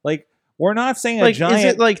Cell. Like, we're not saying a Like, giant.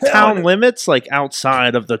 is it like Hell town in a- limits, like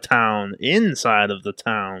outside of the town, inside of the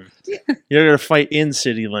town? You're gonna fight in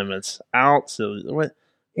city limits, out. So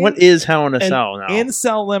what is Hell in a And Cell now? in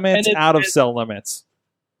cell limits, And out of cell limits.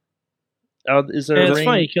 Is there And a it's ring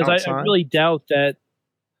funny because I outside? really doubt that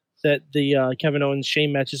the Kevin Owens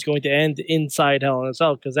Shane match is going to end inside Hell in a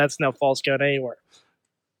Cell because that's now False Count Anywhere.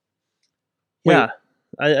 Yeah,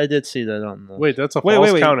 I did see that on the. Wait, that's a Wait,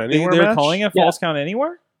 false wait. count anywhere They're match? calling it Yeah. false count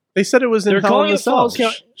anywhere? They said it was in They're Hell calling in a it false Cell.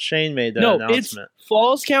 count. Shane made that No, announcement. it's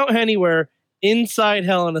Falls Count Anywhere inside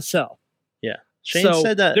Hell in a Cell. Shane so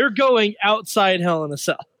said that they're going outside Hell in a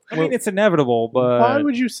Cell. I mean, it's inevitable, but Why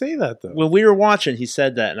would you say that though? when we were watching. He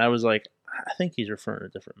said that, and I was like, I think he's referring to a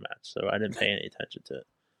different match, so I didn't pay any attention to it.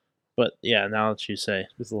 But yeah, now that you say,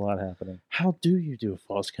 there's a lot happening. how do you do a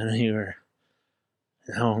false count anywhere?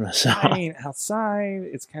 Hell in a Cell. I mean, outside,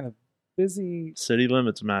 it's kind of busy. City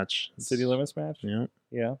limits match. City limits match? Yeah.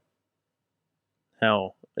 Yeah.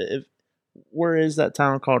 Hell. Where is that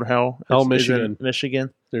town called Hell? Hell, Is it Michigan.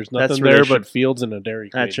 Michigan. There's That's nothing where there they but should- fields and a Dairy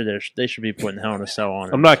Queen. Actually, they should be putting Hell in a Cell on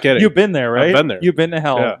it. I'm not kidding. You've been there, right? I've been there. You've been to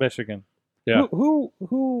Hell, Yeah. Michigan. Yeah.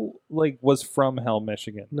 Who like was from Hell,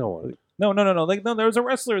 Michigan? No one. No. Like no, there was a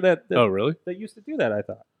wrestler that Oh, really? that used to do that. I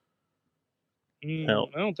thought. Hell.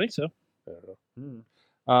 I don't think so. I don't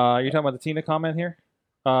know. You're talking about the Tina comment here.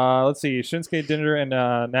 Let's see. Shinsuke, Jinder,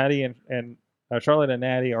 and Natty and Charlotte and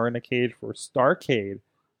Natty are in a cage for Starrcade,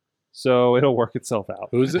 so it'll work itself out.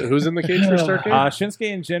 Who's in the cage for Starrcade?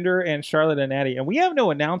 Shinsuke and Jinder and Charlotte and Natty, and we have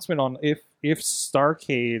no announcement on if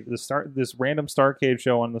Starrcade, this random Starrcade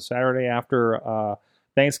show on the Saturday after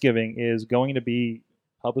Thanksgiving is going to be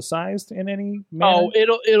publicized in any manner?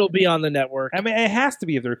 Oh, it'll be on the network. I mean, it has to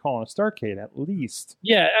be if they're calling a Starrcade at least.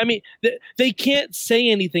 Yeah, I mean, they can't say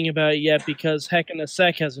anything about it yet because Heck in a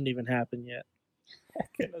Sec hasn't even happened yet.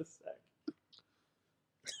 Heck in a sec.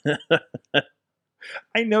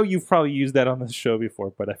 I know you've probably used that on this show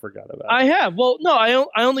before, but I forgot about it. I have. Well, no, I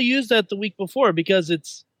only used that the week before because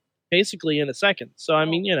it's basically in a second. So, I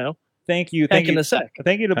mean, Thank you. Heck Thank in you. a Sec.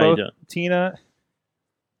 Thank you to How you both doing? Tina.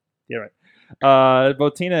 Yeah, right.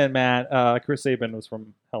 Both Tina and Matt. Chris Sabin was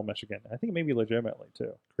from Hell, Michigan. I think maybe legitimately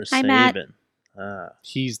too. Chris Hi, Matt. Sabin.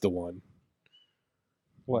 He's the one.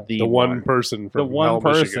 What? The one person from The one Hell,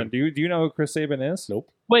 person. Michigan. Do you know who Chris Sabin is? Nope.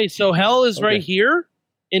 Wait, so Hell is Okay. right here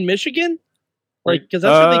in Michigan? Like, because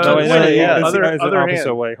that's Uh, what they Oh, keep wait, no, saying. yeah. it's Other the opposite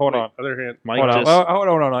hand. way. Hold on. Other hand. Mike Hold on. just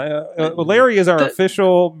Hold on. Larry is our The-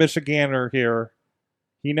 official Michigander here.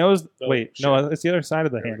 He knows. Oh, wait, shit. no, it's the other side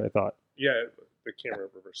of the hand. I thought. Yeah, the camera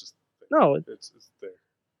reverses. No, It's there.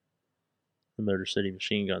 the Motor City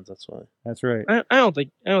Machine Guns. That's why. That's right. I don't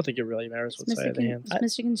think it really matters what Is side of the hand.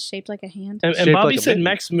 Michigan shaped like a hand? And Shaped Bobby like a said mitten.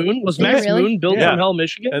 Max Moon was Is it Max really? Moon built Yeah. from Hell,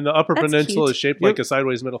 Michigan. And the Upper That's Peninsula cute. is shaped Yep. like a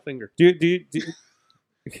sideways middle finger. Do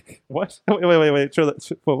what? Wait.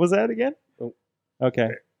 What was that again? Oh. Okay.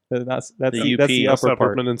 That's The the UP. that's the That's upper the Upper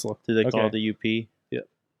part. Peninsula. Do they call Okay. it the UP?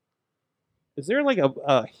 Is there like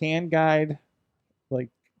a hand guide, like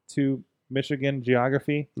to Michigan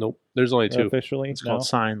geography Nope. There's only two. officially? It's called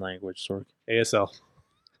sign language, Sork. ASL.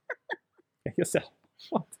 ASL.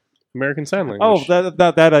 What? American Sign Language. Oh,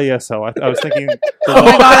 that ASL. I was thinking. Oh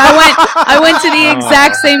my god, I went to the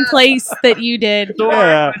exact same place that you did.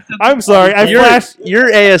 Yeah, I'm sorry. I Your, flashed. your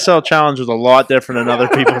ASL challenge was a lot different than other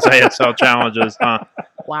people's ASL challenges, huh?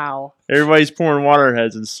 Wow. Everybody's pouring water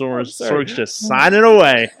heads and sorry. Sork's just signing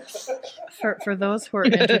away. For those who are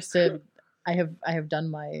interested, I have done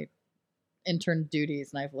my intern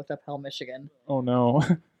duties and I've looked up Hell, Michigan. Oh no.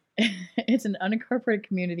 It's an unincorporated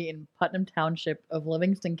community in Putnam Township of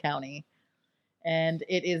Livingston County, and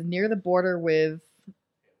it is near the border with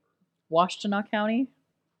Washtenaw County,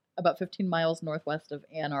 about 15 miles northwest of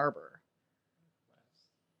Ann Arbor.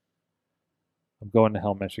 I'm going to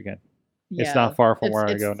Hell, Michigan. It's Yeah, not far from it's- where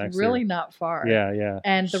I it's go next really year. not far. Yeah.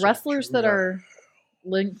 And the So wrestlers true, that yeah. are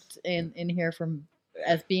linked in here from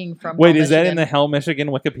as being from Wait, Hell, is that in the Michigan. Hell, Michigan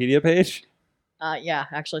Wikipedia page? Yeah,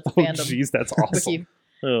 actually, it's Oh, a fandom jeez, that's awesome. wiki.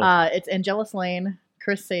 Oh, It's Angelus Lane,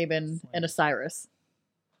 Chris Sabin, and Osiris.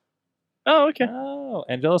 Oh, okay. Oh,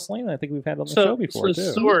 Angela Lane, I think we've had on the So, show before,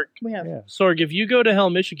 so too. Sorg, We have Yeah. Sorg, if you go to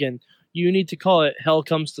Hell, Michigan, you need to call it Hell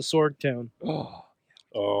Comes to Sorgtown. Oh,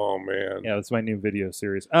 Oh, man. yeah, that's my new video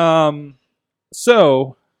series.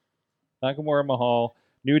 So, Nakamura Mahal,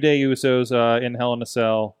 New Day Usos in Hell in a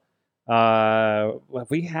Cell. Have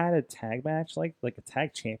we had a tag match, like a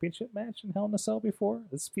tag championship match in Hell in a Cell before?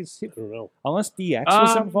 I don't know. Unless DX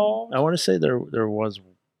was Um, involved. I want to say there was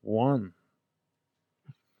one,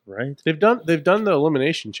 right? They've done the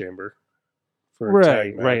Elimination Chamber. For a Right,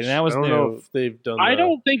 tag match. right, and that was I don't know new. if they've done I the-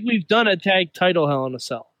 don't think we've done a tag title Hell in a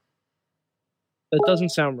Cell. That doesn't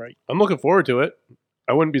sound right. I'm looking forward to it.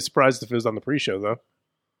 I wouldn't be surprised if it was on the pre-show, though.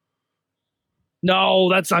 No,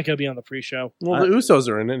 that's not going to be on the pre-show. Well, the Usos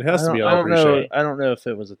are in it. It has to be I on the don't pre-show. know. I don't know if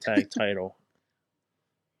it was a tag title.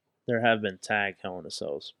 There have been tag Hell in a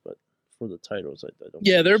Cells, but for the titles, I don't.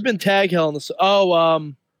 Yeah, think there have so. been tag Hell in the Cell.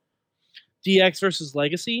 Oh, DX versus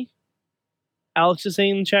Legacy. Alex is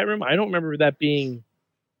saying in the chat room. I don't remember that being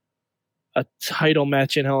a title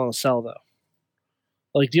match in Hell in a Cell, though.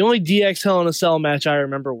 Like, the only DX Hell in a Cell match I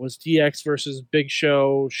remember was DX versus Big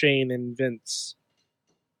Show, Shane, and Vince.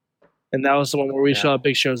 And that was the one where we Yeah. saw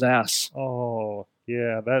Big Show's ass. Oh,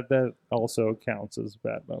 yeah, that also counts as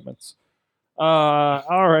bad moments.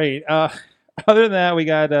 All right. Other than that, we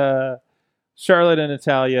got Charlotte and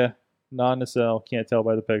Natalia, non-nacelle, can't tell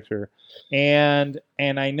by the picture. And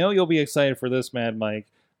I know you'll be excited for this, Mad Mike.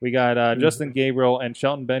 We got Justin Gabriel and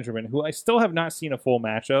Shelton Benjamin, who I still have not seen a full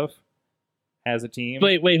match of as a team.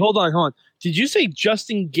 Wait, hold on. Did you say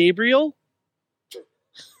Justin Gabriel?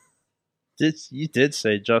 You did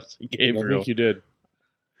say Justin I Gabriel. think you did.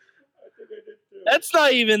 That's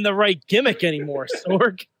not even the right gimmick anymore,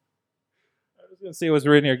 Sorg. I was going to say it was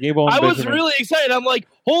written here. Gabriel and I was Benjamin. really excited. I'm like,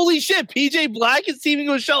 holy shit, PJ Black is teaming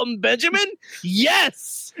with Shelton Benjamin?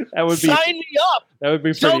 Yes! That would be Sign me up!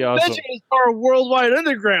 pretty Shelton awesome. Benjamin is part of Worldwide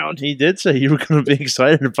Underground. He did say you were going to be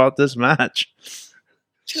excited about this match.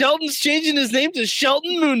 Shelton's changing his name to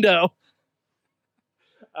Shelton Mundo.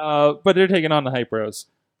 But they're taking on the Hype Bros.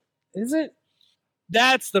 Is it?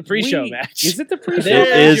 That's the pre-show Wait, match. Is it the pre-show? There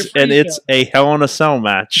It is is, your and pre-show. it's a Hell in a Cell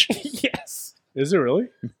match. Yes. Is it really?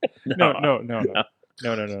 No.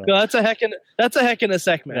 No. No, that's a heck in a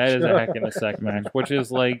sec match. That is a heck in a sec match, which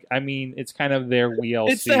is like, I mean, it's kind of their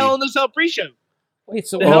WLC. It's the Hell in a Cell pre-show. Wait,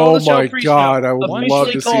 so The Hell in Oh a Cell my pre-show, god, I would officially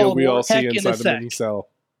love to see a called WLC Heck in a inside the Sec. mini cell.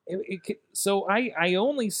 so I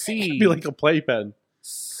only see It'd be like a playpen.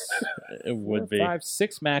 It would be. 5,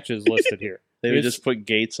 6 matches listed here. They would It's- just put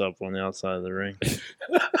gates up on the outside of the ring.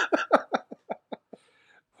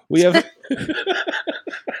 We have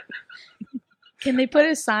Can they put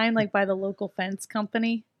a sign like by the local fence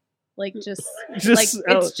company? Like just Just, like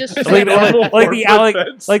it's just like,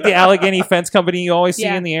 Fence. like the Allegheny Fence Company you always see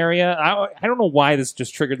Yeah. in the area. I don't know why this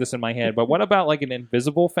just triggered this in my head, but what about like an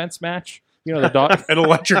invisible fence match? You know, the dog. An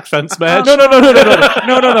electric fence match. No.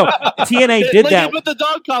 TNA did Like that. they put the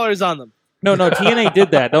dog collars on them. No, TNA did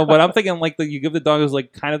that. No, but I'm thinking like you give the dogs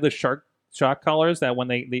like kind of the shock collars that when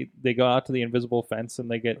they go out to the invisible fence and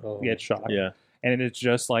they get shocked. Yeah. And it's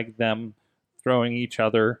just like them throwing each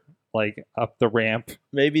other like up the ramp.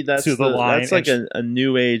 Maybe that's To the line that's like and a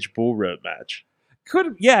new age bull rope match.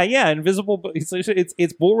 Yeah, invisible.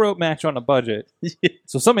 It's bull rope match on a budget.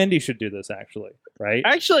 So some indie should do this actually, right?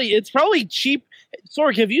 Actually, it's probably cheap.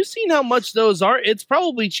 Sork, have you seen how much those are? It's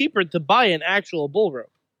probably cheaper to buy an actual bull rope.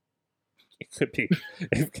 It could be.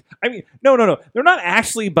 I mean, no. They're not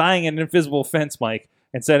actually buying an invisible fence, Mike,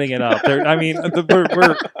 and setting it up. We're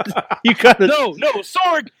You gotta No,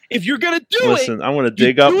 Sorg, if you're gonna do listen. I'm gonna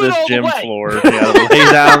dig up do it this all the gym way. floor. You gotta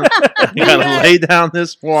lay down. You gotta lay down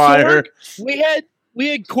this wire. Sorg, we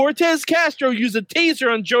had Cortez Castro use a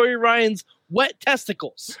taser on Joey Ryan's wet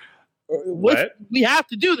testicles. What? We have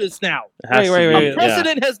to do this now. It has to Wait, be- A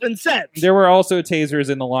precedent has been set. There were also tasers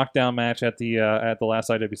in the lockdown match at the last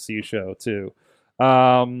IWC show too.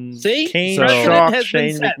 See? Kane So- shocked has been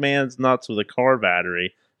Shane set. McMahon's nuts with a car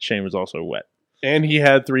battery. Shane was also wet. And he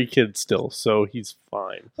had 3 kids still, so he's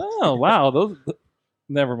fine. Oh wow, those.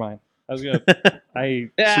 Never mind. I was gonna.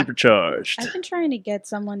 Yeah. Supercharged. I've been trying to get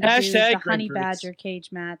someone to do Hashtag the Honey grapefruits. Badger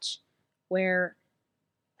cage match where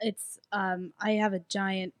it's I have a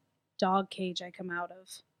giant dog cage I come out of,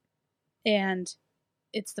 and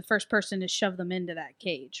it's the first person to shove them into that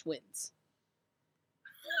cage wins.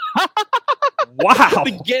 Wow.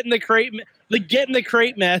 The get in the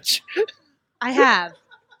crate match. I have.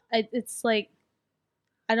 It's like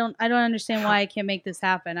I don't understand why I can't make this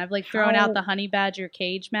happen. I've like thrown How- out the Honey Badger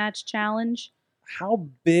cage match challenge. How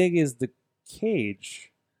big is the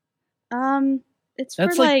cage? It's for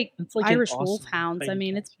That's like that's like an Irish awesome wolfhounds. I tiny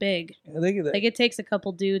mean, cage. it's big. I think Like it takes a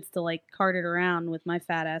couple dudes to like cart it around with my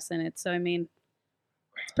fat ass in it. So I mean,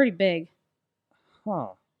 it's pretty big. huh.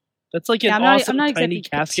 That's like an Yeah, I'm not awesome exactly tiny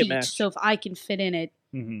casket petite, match. so if I can fit in it,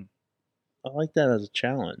 Mm-hmm. I like that as a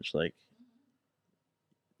challenge. Like,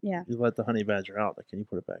 yeah, you let the honey badger out, but can you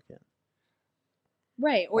put it back in?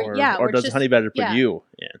 right? Or or does just, the honey badger put yeah. you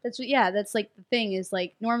in? That's like the thing is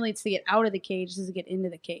like normally it's to get out of the cage, this is to get into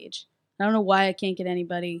the cage. I don't know why I can't get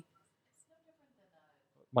anybody.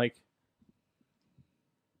 Mike.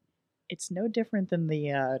 It's no different than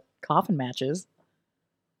the coffin matches.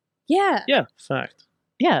 Yeah, Fact.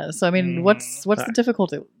 Yeah, so I mean, Mhm. what's the Fact.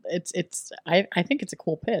 difficulty? It's I think it's a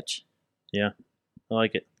cool pitch. I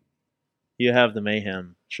like it. You have the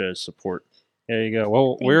Mayhem show's support. There you go.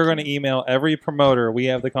 Well, Thank we're you. going to email every promoter we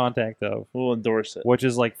have the contact of, We'll endorse it. which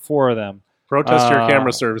is like 4 of them. Protest your Uh,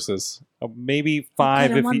 camera services. Maybe Good,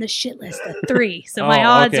 5 I'm if on you. the shit list of 3, so Oh, my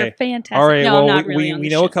odds okay. are fantastic. All right. No, well, I'm not really we, on we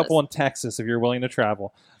the know a shit couple list. in Texas if you're willing to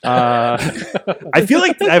travel. I feel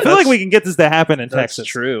like we can get this to happen in That's Texas.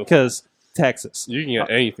 true. Because Texas. You can get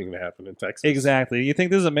anything to happen in Texas. Exactly. You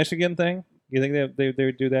think this is a Michigan thing? You think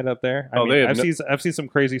they do that up there? Oh, they have I've seen some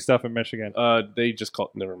crazy stuff in Michigan. They just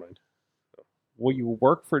call. Never mind. Well, you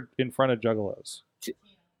work in front of juggalos. That's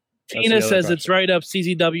the Tina other says it's question. right up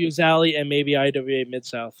CZW's alley and maybe IWA Mid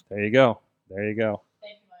South. There you go. There you go.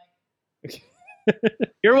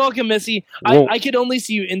 You're welcome, Missy. Whoa. I could only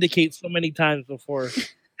see you indicate so many times before.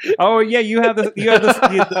 Oh yeah, you have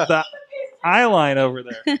the eye line over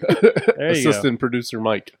there. There you go. Assistant producer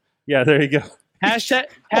Mike. Yeah, there you go.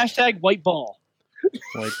 Hashtag white ball.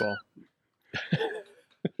 White ball.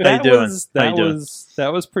 That doing? was How you doing?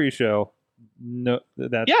 that was pre-show. No,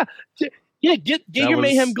 that Yeah. Yeah, get That your was-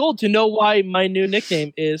 Mayhem Gold to know why my new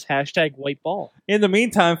nickname is hashtag white ball. In the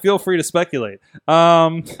meantime, feel free to speculate.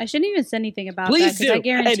 I shouldn't even say anything about Please that because I do.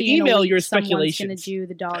 guarantee And in a email week your someone's going to speculations. do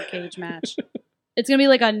the dog cage match. It's gonna be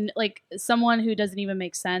like someone who doesn't even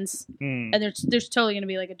make sense, Hmm. and there's totally gonna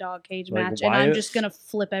be like a dog cage Like, match, and why I'm is- just gonna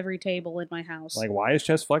flip every table in my house. Like, why is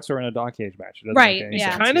Chess Flexor in a dog cage match? It doesn't Right, make any yeah.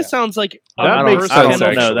 sense. Kind of sounds like a That I makes reverse don't, I sense,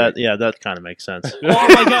 don't know actually. that. Yeah, that kind of makes sense. Oh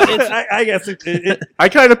my god! It's, I guess it I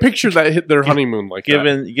kind of pictured that hit their honeymoon like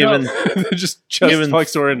given that. just given-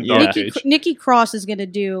 Flexor in a yeah. dog cage. Nikki Cross is gonna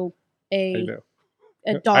do I a know. a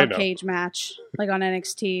I dog know. cage match like on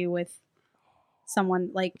NXT with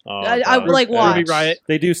someone like Oh, I God. would like watch. Ruby Riot.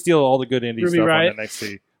 they do steal all the good indie Ruby stuff Riot? on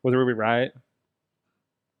NXT with Ruby Riot.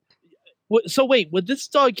 So wait, would this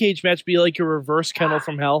dog cage match be like a reverse kennel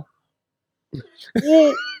from hell?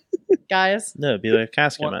 Guys, No, it'd be like a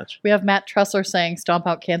casket What? match. we have Matt Trussler saying Stomp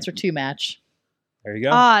Out Cancer 2 match. There you go.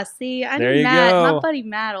 Ah, see, I There need you Matt. go. My buddy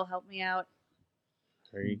Matt will help me out.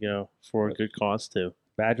 There you go. For a good cause too.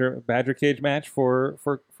 Badger cage match for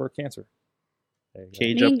cancer. There you go.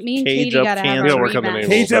 Cage Me up, and Katie cage up gotta have cancer. Yeah, our work on the rematch. name.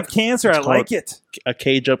 Cage up cancer. I It's like called- it. A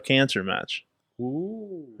cage up cancer match.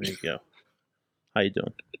 Ooh. There you go. How you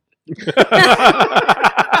doing?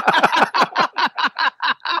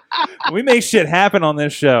 We make shit happen on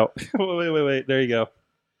this show. Wait. There you go.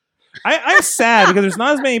 I'm sad because there's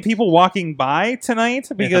not as many people walking by tonight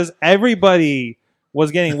because everybody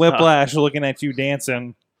was getting whiplash looking at you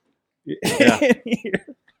dancing. Yeah.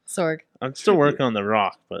 Sorg. I'm still working on the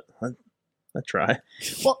Rock, but I try.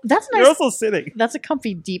 Well, that's You're nice. also sitting. That's a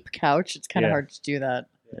comfy, deep couch. It's kind of Yeah. hard to do that.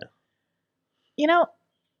 Yeah. You know,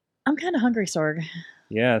 I'm kind of hungry, Sorg.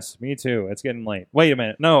 Yes, me too. It's getting late. Wait a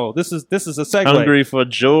minute. No, this is a segue. Hungry for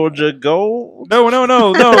Georgia Gold? No.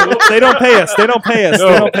 They don't pay us. They don't pay us.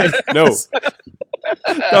 They don't pay us.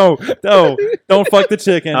 No. Don't fuck the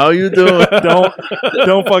chicken. How you doing?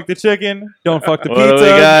 Don't fuck the chicken. Don't fuck the What pizza. do we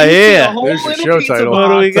got A here? whole There's your little show pizza title. What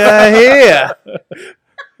do we box. got here?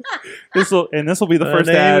 This will be the My first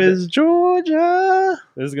name ad. is Georgia.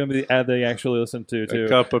 This is going to be the ad they actually listen to A too.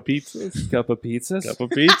 cup of pizzas. Cup of pizzas. Couple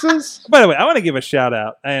pizzas. By the way, I want to give a shout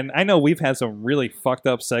out, and I know we've had some really fucked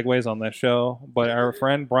up segues on this show, but our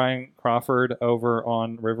friend Brian Crawford over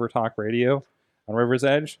on River Talk Radio on River's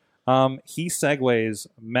Edge, he segues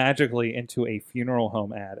magically into a funeral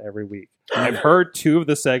home ad every week. I've heard two of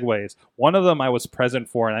the segues. One of them I was present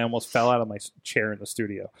for, and I almost fell out of my chair in the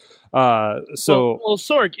studio. Well,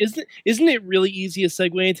 Sorg, isn't it really easy to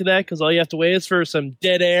segue into that? Because all you have to wait is for some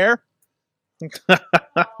dead air.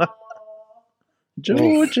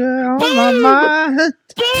 Georgia on my mind.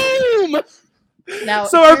 Boom! Now,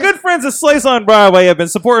 So our good friends at Slice on Broadway have been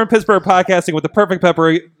supporting Pittsburgh podcasting with the perfect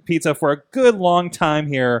pepperoni pizza for a good long time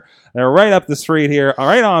here. They're right up the street here,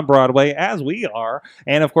 right on Broadway, as we are.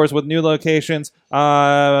 And, of course, with new locations,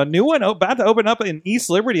 new one about to open up in East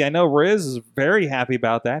Liberty. I know Riz is very happy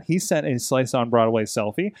about that. He sent a Slice on Broadway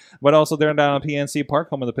selfie. But also they're down on PNC Park,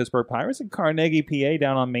 home of the Pittsburgh Pirates, and Carnegie, PA,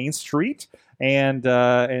 down on Main Street. And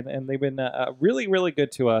they've been really, really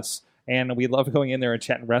good to us. And we love going in there and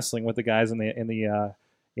chatting wrestling with the guys in the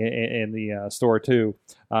store too.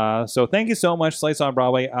 So thank you so much, Slice on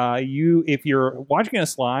Broadway. If you're watching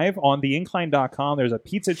us live on theincline.com, there's a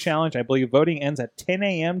pizza challenge. I believe voting ends at 10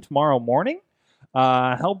 a.m. tomorrow morning.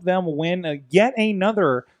 Help them win yet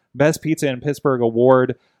another Best Pizza in Pittsburgh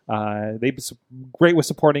award. They've been great with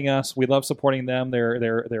supporting us. We love supporting them.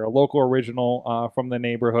 They're a local original from the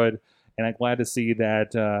neighborhood, and I'm glad to see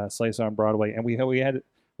that Slice on Broadway. And we had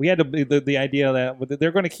the idea that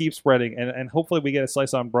they're going to keep spreading, and hopefully we get a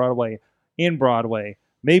Slice on Broadway in Broadway,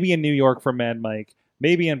 maybe in New York for Mad Mike,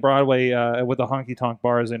 maybe in Broadway with the honky tonk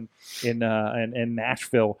bars in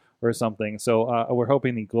Nashville or something. So we're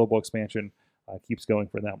hoping the global expansion keeps going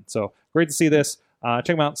for them. So great to see this. Check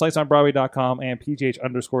them out, sliceonbroadway.com and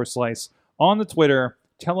PGH_slice on the Twitter.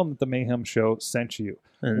 Tell them that the Mayhem Show sent you.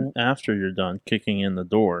 And after you're done kicking in the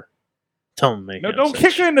door, tell them No, don't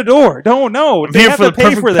kick her in the door. Don't. No, I'm they here have for to the pay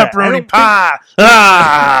perfect for that. I pepperoni don't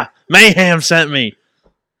pie. Mayhem sent me.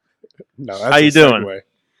 No, that's How you a doing? segue.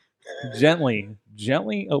 think-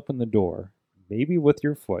 Gently open the door, maybe with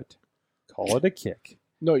your foot. Call it a kick.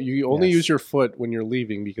 No, you only Yes. use your foot when you're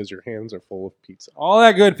leaving because your hands are full of pizza. All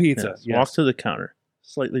that good pizza. Yes, Walk to the counter,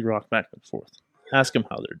 slightly rock back and forth. Ask them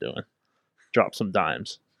how they're doing. Drop some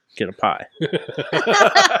dimes. Get a pie.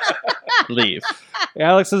 Leave.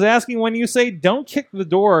 Alex is asking, when you say "don't kick the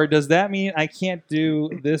door," does that mean I can't do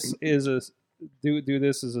this? Is a do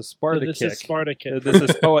this as a Sparta This kick? is Sparta kick. This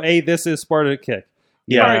is this is Sparta kick.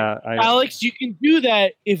 Yeah. Alex, you can do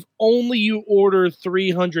that if only you order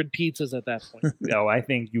 300 pizzas at that point. No, I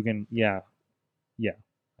think you can. Yeah,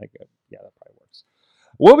 I could. Yeah, that probably works.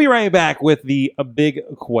 We'll be right back with the big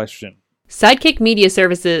question. Sidekick Media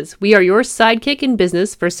Services. We are your sidekick in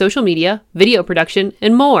business for social media, video production,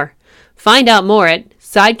 and more. Find out more at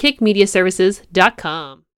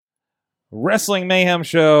SidekickMediaServices.com. Wrestling Mayhem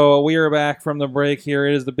Show. We are back from the break here.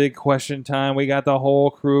 It is the big question time. We got the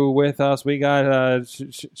whole crew with us. We got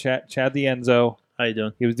Chad the Enzo. How you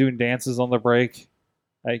doing? He was doing dances on the break,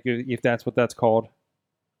 if that's what that's called.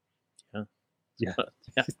 Yeah. Yeah.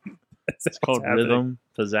 Yeah. It's called rhythm,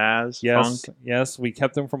 pizzazz, Yes, funk. yes. We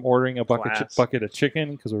kept him from ordering a Class. bucket of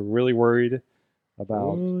chicken because we're really worried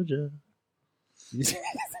about.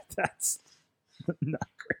 That's not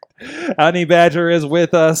great. Honey Badger is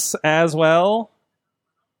with us as well.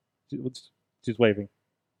 She's waving.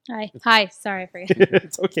 Hi. Sorry, I forgot.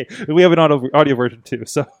 It's okay. We have an audio version too.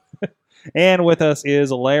 So, and with us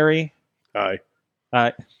is Larry. Hi.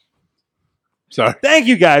 Hi. Sorry. Thank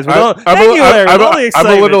you guys. I'm Thank you, Larry. with all the a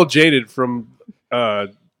excitement. little jaded from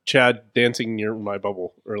Chad dancing near my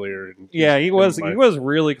bubble earlier. Yeah, he was my-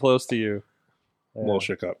 really close to you. a little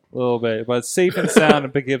shook up. A little bit, but safe and sound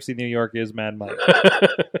in Poughkeepsie, New York is Mad Mike.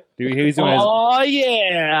 Dude, he's doing Oh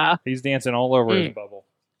yeah. he's dancing all over his bubble.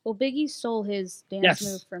 Well, Biggie stole his dance Yes.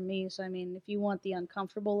 move from me, so I mean, if you want the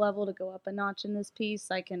uncomfortable level to go up a notch in this piece,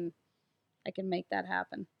 I can make that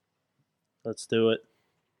happen. Let's do it.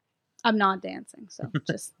 I'm not dancing, so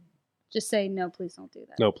just say no, please don't do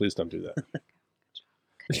that. No, please don't do that.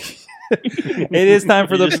 It is time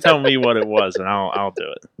for You the. just tell me what it was, and I'll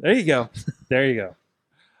do it. There you go. There you go.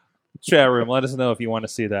 Chat room, let us know if you want to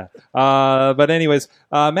see that. But anyways,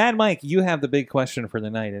 Mad Mike, you have the big question for the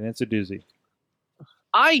night, and it's a doozy.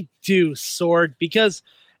 I do, Sorg, because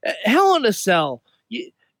Hell in a Cell,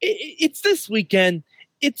 it's this weekend.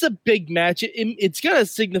 It's a big match. It's going to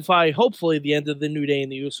signify, hopefully, the end of the New Day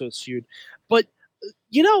and the Usos feud. But,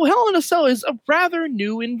 Hell in a Cell is a rather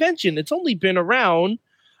new invention. It's only been around,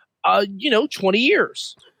 20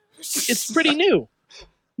 years. It's pretty new.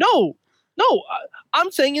 No,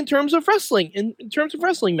 I'm saying in terms of wrestling, in terms of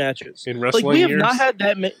wrestling matches. In wrestling we have years? not had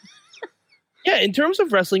that many. Yeah, in terms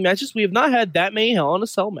of wrestling matches, we have not had that many Hell in a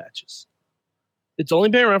Cell matches. It's only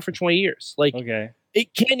been around for 20 years. Okay.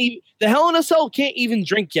 It can't even. The Hell in a Cell can't even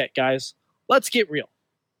drink yet, guys. Let's get real.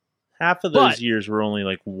 Half of those But- years were only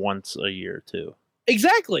like once a year, too.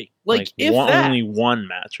 Exactly. If one, that. only one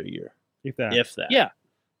match a year, If that. if that. Yeah.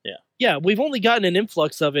 Yeah, we've only gotten an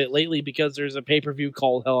influx of it lately because there's a pay-per-view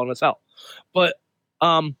called Hell in a Cell. But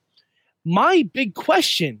my big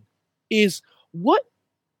question is, what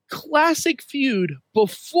classic feud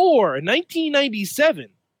before 1997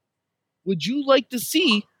 would you like to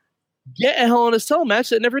see get a Hell in a Cell match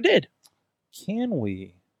that never did? Can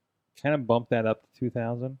we kind of bump that up to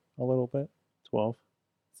 2000 a little bit? 12.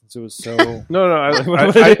 Since it was so. No,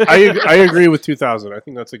 I agree with 2000. I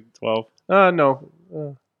think that's a 12. No.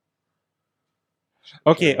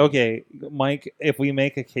 Okay, Mike, if we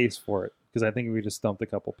make a case for it, because I think we just stumped a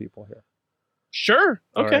couple people here. Sure.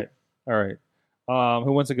 Okay. All right.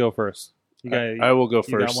 Who wants to go first? You got, I will go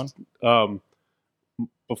you got first. one?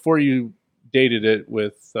 Before you dated it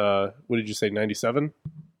with, what did you say, 97?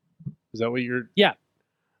 Is that what you're... Yeah.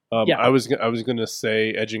 Yeah. I was going to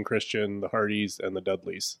say Edge and Christian, the Hardys, and the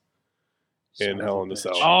Dudleys in Hell in a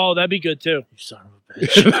Cell. Oh, that'd be good too. You son of a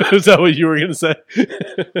bitch. Is that what you were going to say?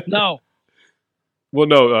 No. Well,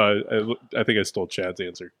 no, I think I stole Chad's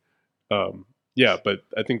answer. Yeah, but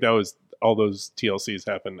I think that was all those TLCs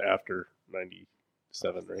happened after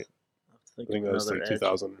 97, right? I think that was like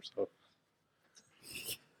 2000 or so.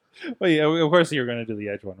 Well, yeah, of course you're going to do the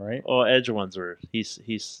Edge one, right? Oh, Edge ones were he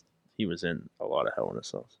was in a lot of Hell in a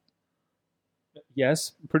Cells.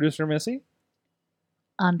 Yes, producer Missy.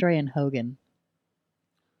 Andre and Hogan.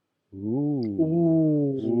 Ooh.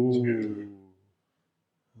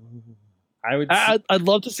 I would. I'd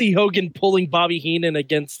love to see Hogan pulling Bobby Heenan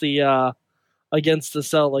against the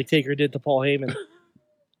cell like Taker did to Paul Heyman.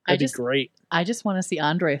 That'd be great. I just want to see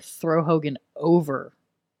Andre throw Hogan over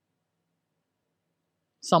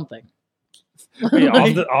something.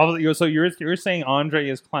 Wait, so you're saying Andre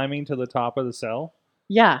is climbing to the top of the cell?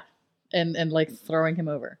 Yeah, and like throwing him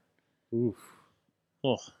over. Oof.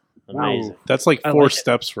 Oh, amazing. That's like I 4 like it.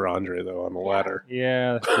 steps for Andre, though, on the ladder.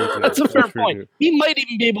 Yeah, that's true, too. That's a fair That's true, point. too. He might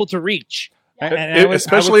even be able to reach. And I would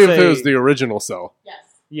Especially if it say- was the original cell. Yes.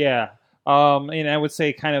 Yeah. And I would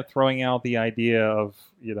say kind of throwing out the idea of,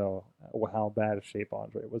 how bad a shape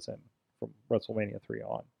Andre was in from WrestleMania 3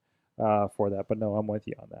 on for that. But no, I'm with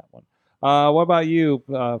you on that one. What about you,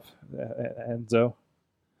 Enzo?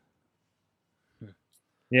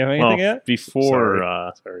 You have anything Well, yet?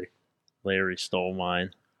 before Sorry. Larry stole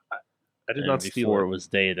mine, I did and not steal before it. it was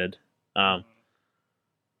dated,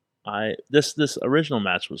 this original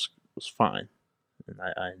match was fine, and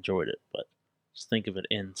I enjoyed it. But just think of it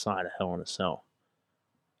inside a Hell in a Cell.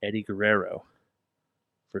 Eddie Guerrero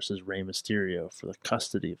versus Rey Mysterio for the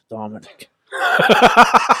custody of Dominic.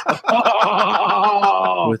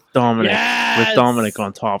 Oh, With Dominic yes!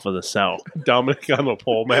 on top of the cell. Dominic on a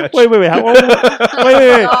pole match. Wait. Wait.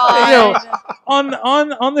 God.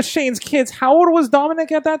 On the Shane's kids, how old was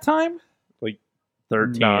Dominic at that time?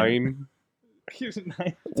 13. 9. He was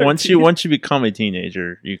 9, Once 13. you become a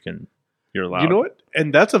teenager, you're allowed. You know what?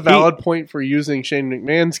 And that's a valid point for using Shane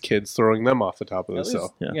McMahon's kids, throwing them off the top of the At least,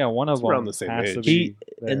 cell. yeah, one of It's them around the same has to age. be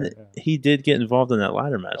And there, he did get involved in that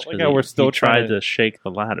ladder match. Like 'cause how we're still he tried trying to- to shake the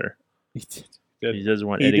ladder. yeah. He did. He doesn't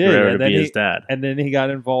want He Eddie did, Guerrero and to then be he- his dad. And then he got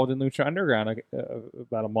involved in Lucha Underground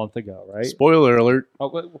about a month ago, right? Spoiler alert.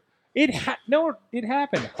 Oh, it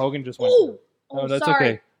happened. Hogan just went. Ooh. No, Oh, that's sorry.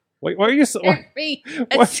 okay. Wait, why are you? Jeremy.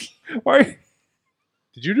 Why are you?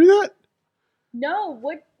 Did you do that? No,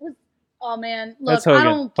 what was? Oh man, look, That's Hogan. I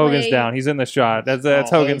don't play. Hogan's down. He's in the shot. That's Oh,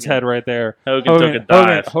 Hogan's Hogan. head right there. Hogan took a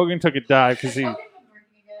dive. Hogan took a dive because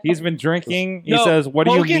he's been drinking. He No, says, "What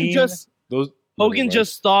do you Hogan mean?" Hogan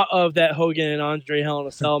just thought of that Hogan and Andre Hell in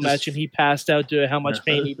a Cell match, and he passed out due to how much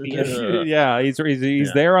pain he'd be in. Yeah, he's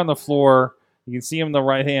Yeah. there on the floor. You can see him in the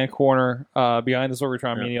right hand corner behind the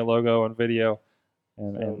Sorgatron Yeah. Media logo and video.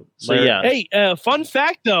 And So Larry- yeah, Hey, fun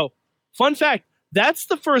fact though. Fun fact. That's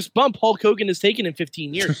the first bump Hulk Hogan has taken in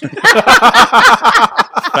 15 years.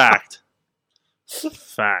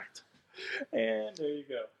 fact. And there you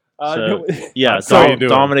go. So, yeah, How you doing?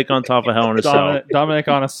 Dominic on top of Hell in a Cell Dominic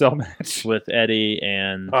on a cell match. with Eddie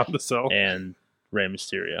and On the cell. Rey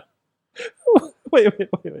Mysterio. Wait.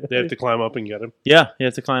 They have to climb up and get him. Yeah, you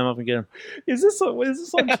have to climb up and get him, Is this on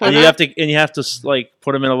and Twitter? you have to like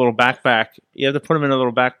put him in a little backpack. You have to put him in a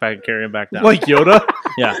little backpack and carry him back down. Like Yoda?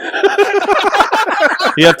 Yeah.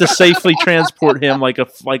 You have to safely transport him like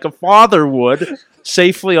a father would,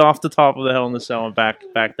 safely off the top of the Hell in the Cell and back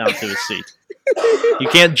down to his seat. You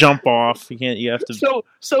can't jump off. You have to.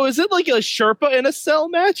 So is it like a Sherpa in a cell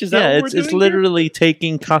match? Is that Yeah, what we're it's doing here? literally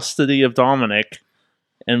taking custody of Dominic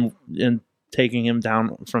and taking him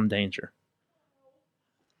down from danger.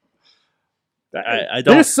 I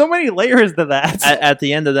don't. There's so many layers to that. At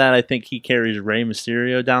the end of that, I think he carries Rey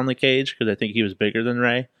Mysterio down the cage because I think he was bigger than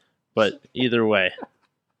Rey. But either way,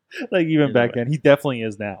 Like even Either back way. then, he definitely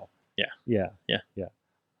is now. Yeah. Yeah.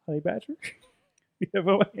 Honey Badger, you have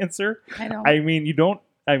an answer? I don't. I mean, you don't.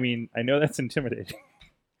 I mean, I know that's intimidating.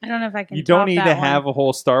 I don't know if I can. You don't top need that to one. have a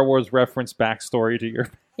whole Star Wars reference backstory to your.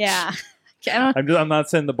 Yeah. I'm not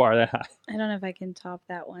setting the bar that high. I don't know if I can top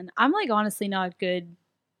that one. I'm like honestly not good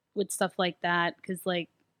with stuff like that because like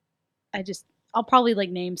I'll probably like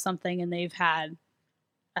name something and they've had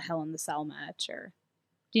a Hell in the Cell match or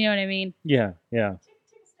do you know what I mean? Yeah. I'm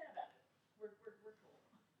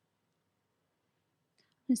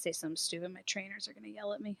gonna say something stupid. My trainers are gonna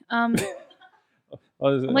yell at me. I'm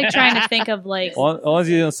like trying to think of like All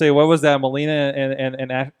you don't say, what was that, Melina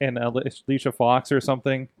and Alicia Fox or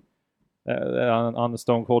something on the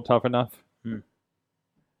Stone Cold Tough Enough?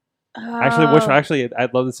 Actually,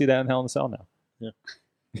 I'd love to see that in Hell in a Cell now.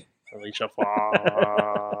 Alicia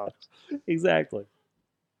Fox. Exactly.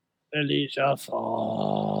 Alicia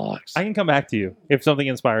Fox. I can come back to you if something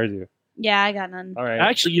inspires you. yeah, I got none. All right.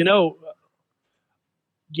 Actually,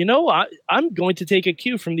 I'm going to take a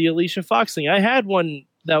cue from the Alicia Fox thing. I had one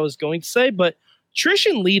that I was going to say, but Trish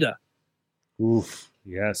and Lita. Oof.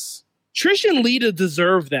 Yes. Trish and Lita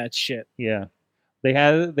deserve that shit. Yeah. They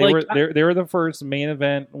Like, were the first main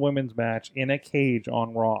event women's match in a cage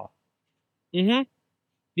on Raw. Mm-hmm.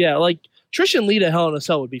 Yeah, like Trish and Lita Hell in a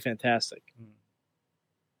Cell would be fantastic.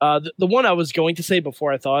 The one I was going to say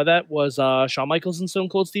before I thought of that was Shawn Michaels and Stone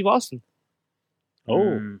Cold Steve Austin.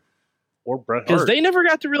 Or Bret Because Hart. they never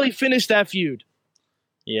got to really finish that feud.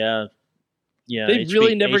 Yeah. They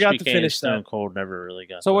really never got to HBK finish and Stone that. Cold never really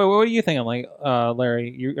got. So to- what are you thinking? Like,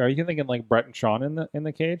 Larry, are you thinking like Brett and Shawn in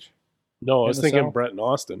the cage? No, I was in the thinking cell? Bret and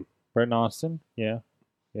Austin. Brett and Austin? Yeah.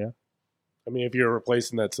 I mean, if you're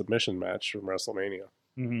replacing that submission match from WrestleMania.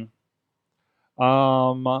 Mm-hmm.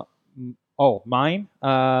 Mine.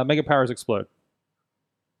 Mega Powers Explode.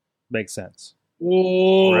 Makes sense.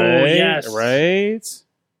 Oh, Right? yes. Right.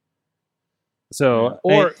 So,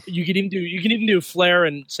 Or you could even do Flair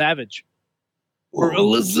and Savage. Or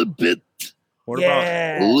Elizabeth. what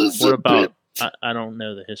Elizabeth. about? I don't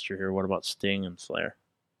know the history here. What about Sting and Flair?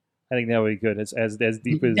 I think that would be good. As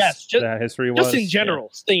deep as Yes, that history was. Just in general,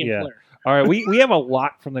 Sting and Yeah. Flair. All right, we have a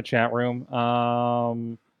lot from the chat room.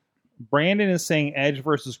 Brandon is saying Edge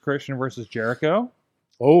versus Christian versus Jericho.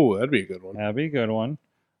 Oh, that'd be a good one. That'd be a good one.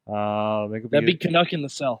 That'd be Canuck in the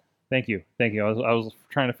Cell. Thank you. I was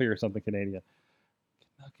trying to figure something Canadian.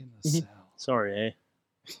 Canuck in the cell. Sorry,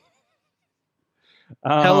 eh?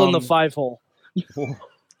 Hell in the 5-hole.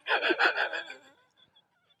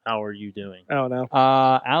 How are you doing? I don't know.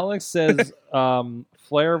 Alex says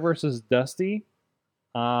Flair versus Dusty.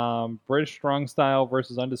 British Strong Style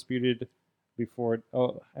versus Undisputed before.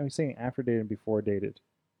 Oh, I was saying after dated and before dated.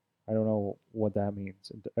 I don't know what that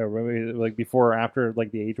means. Maybe like before or after,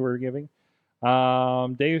 like the age we're giving.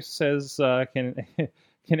 Dave says, can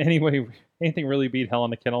anything really beat Hell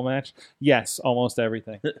in a Kennel match? Yes, almost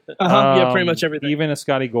everything. Yeah, pretty much everything. Even a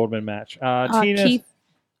Scotty Goldman match. Tina, Keith.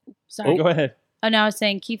 Sorry. go ahead. Oh no, I was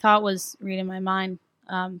saying Keith Hott was reading my mind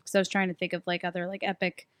because I was trying to think of like other like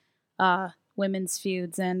epic women's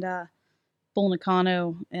feuds, and Bull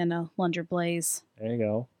Nakano and Lunger Blaze. There you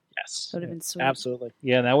go. Yes, That would have been sweet. absolutely.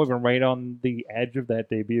 Yeah, and that would have been right on the edge of that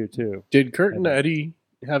debut too. Did Kurt and Eddie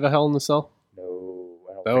have a Hell in the Cell? No,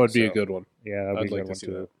 I don't That think would be so. a good one. Yeah, that would I'd be a like good to one see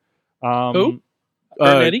too. Who?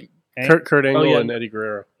 Kurt and Eddie? Kurt Angle yeah. and Eddie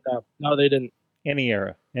Guerrero. No, they didn't. Any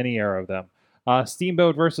era of them.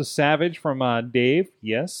 Steamboat versus Savage from Dave.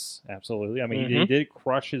 Yes, absolutely. I mean, he did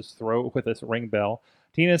crush his throat with this ring bell.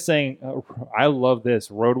 Tina's saying, I love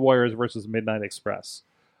this. Road Warriors versus Midnight Express.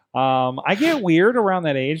 I get weird around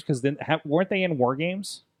that age because weren't they in War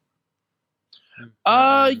Games?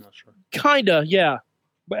 I'm not sure. Kinda, yeah.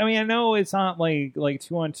 But I mean, I know it's not like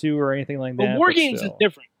 2-on-2 or anything like that. But War but Games still. is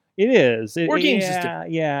different. It is. War Games is yeah,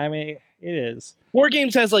 different. Yeah, I mean, it is. War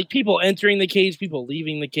Games has like people entering the cage, people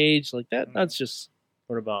leaving the cage, like that. That's just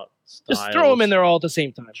What about Styles, just throw them in there all at the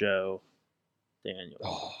same time. Joe,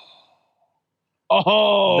 Daniel.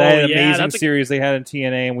 Oh, that yeah, amazing that's a- series they had in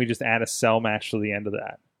TNA, and we just add a cell match to the end of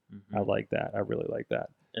that. Mhm. I like that. I really like that.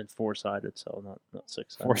 And four-sided, so not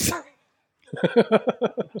six-sided. Force-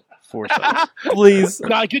 Four-sided. Please,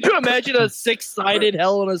 God, could you imagine a 6-sided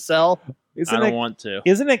Hell in a Cell? I isn't don't it? want to.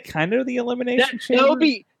 Isn't it kind of the elimination chamber?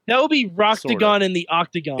 That would be Roctagon in the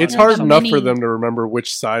Octagon. It's Yeah, hard the enough mini- for them to remember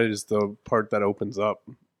which side is the part that opens up,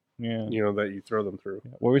 Yeah. you know, that you throw them through.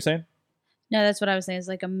 What were we saying? No, that's what I was saying. It's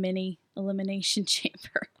like a mini elimination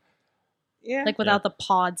chamber, Yeah. like without the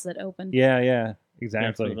pods that open. Yeah. Yeah, for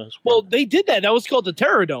Exactly. the most Well, part. they did that. That was called the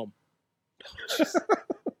Terror Dome.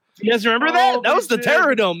 You guys remember that? Oh, That was they the did.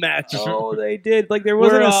 Terror Dome match. Oh, they did. Like there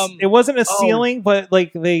wasn't Where, it wasn't a oh. ceiling, but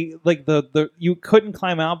like the you couldn't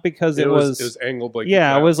climb out because it was angled like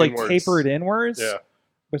yeah, it was like inwards. tapered inwards. Yeah.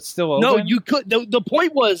 But still open. No, you could. The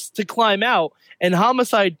point was to climb out, and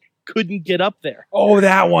Homicide couldn't get up there. Oh,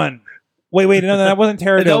 that one. Wait, no, that wasn't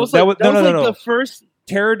Terror And Dome. that was no. the first.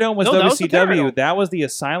 Terror Dome was No, that was the Terror WCW. Dome. That was the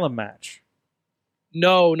Asylum match.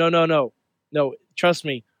 No. Trust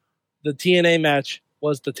me, the TNA match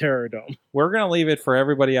was the Terror Dome. We're gonna leave it for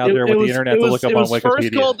everybody out there with the internet to look up it on was first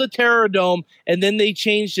Wikipedia. called the Terror Dome, and then they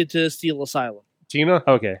changed it to Steel Asylum. Tina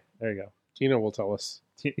Okay, there you go. Tina will tell us.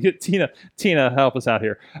 Tina, help us out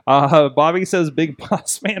here. Bobby says Big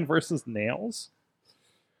Boss Man versus Nails.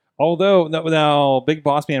 Although, no, Big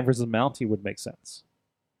Boss Man versus Mountie would make sense.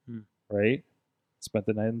 Right? Spent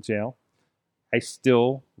the night in jail. I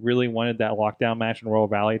still really wanted that lockdown match in Royal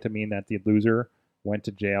Valley to mean that the loser went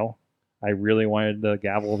to jail. I really wanted the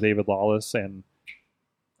gavel of David Lawless and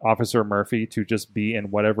Officer Murphy to just be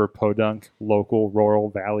in whatever podunk local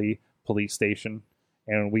Royal Valley police station.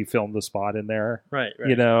 And we filmed the spot in there. Right.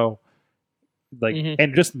 You know, like, Mhm.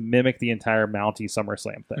 and just mimic the entire Mountie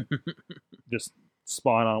SummerSlam thing. Just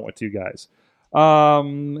spawn on with two guys.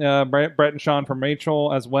 Brett and Sean from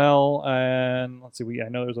Rachel as well, and let's see. I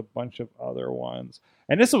know there's a bunch of other ones.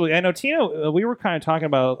 And this was, I know Tina. We were kind of talking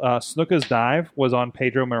about Snuka's dive was on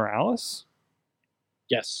Pedro Morales.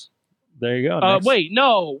 Yes. There you go. Next.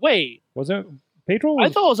 Wait. Was it Pedro? I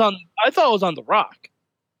thought it was on The Rock.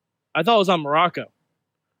 I thought it was on Morocco.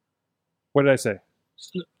 What did I say?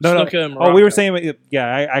 No. No. Oh, we were saying.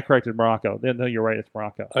 Yeah, I corrected Morocco. No, you're right. It's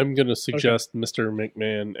Morocco. I'm going to suggest Mr.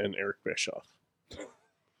 McMahon and Eric Bischoff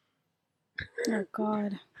Oh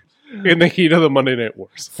God. in the heat of the Monday Night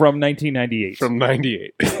Wars From 1998. from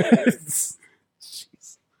 '98.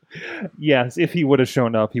 Yes, if he would have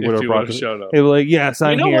shown up, he would have brought. shown up. It was like, yes,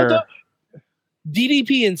 I'm you know here. what? Though?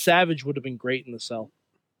 DDP and Savage would have been great in the cell.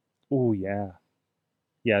 Oh yeah,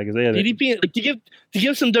 yeah, because they had DDP like, to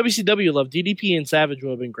give some WCW love. DDP and Savage would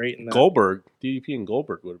have been great in that. Goldberg, DDP and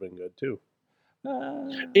Goldberg would have been good too.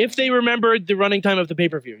 If they remembered the running time of the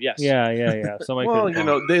pay-per-view, yes. Yeah. Somebody Well, could, you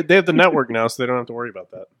know, they have the network now, so they don't have to worry about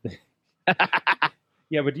that.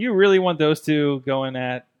 yeah, but do you really want those two going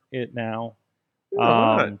at it now?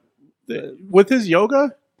 Why not? With his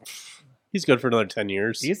yoga, he's good for another 10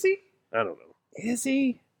 years. Is he? I don't know. Is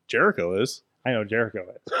he? Jericho is. I know Jericho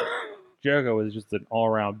is. Jericho is just an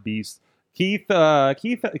all-around beast. Keith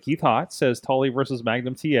Hott says Tully versus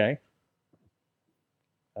Magnum TA.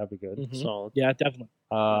 That'd be good. Mhm. Solid. Yeah, definitely.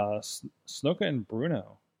 Snuka and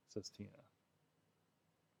Bruno says Tina.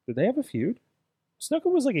 Did they have a feud? Snuka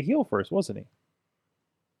was like a heel first, wasn't he?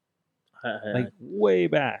 Like way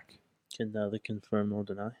back. Can neither confirm nor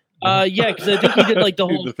deny. Yeah, because I think he did like the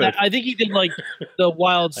whole. The fifth. I think he did like the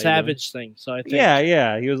Wild How you Savage thing. So I think.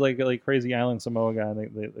 Yeah. He was like crazy Island Samoa guy.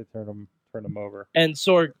 And they turned him over. And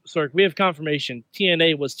Sorg, we have confirmation.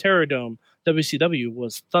 TNA was Terradome. WCW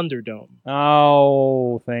was Thunderdome.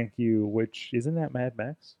 Oh, thank you. Which isn't that Mad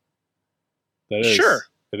Max? That is. Sure.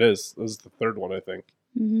 It is. This is the third one, I think.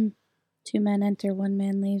 Mm-hmm. 2 men enter, 1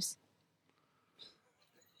 man leaves.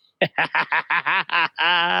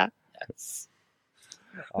 Yes.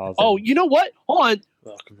 Awesome. Oh, you know what? Hold on.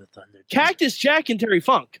 Welcome to Thunder. Cactus Jack and Terry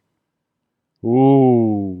Funk.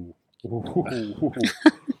 Ooh.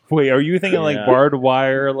 Wait, are you thinking like Yeah. barbed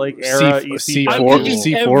wire like era C4 I'm ECW? thinking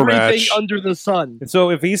C4 everything match. under the sun. And so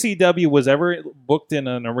if ECW was ever booked in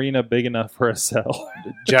an arena big enough for a cell,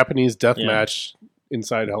 Japanese death Yeah. match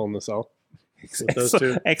inside Hell in the Cell. With those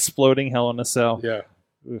two. exploding Hell in a Cell. Yeah.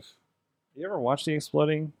 Oof. You ever watch the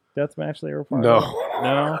exploding death match they were part No. of?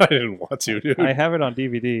 No? I didn't want to, dude. I have it on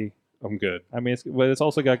DVD. I'm good. I mean, it's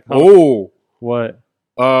also got Oh. what?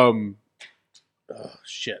 Oh,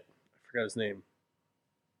 shit. I forgot his name.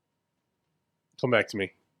 Come back to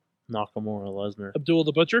me. Nakamura Lesnar. Abdul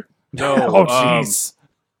the Butcher. No. Oh, jeez.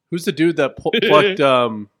 Who's the dude that plucked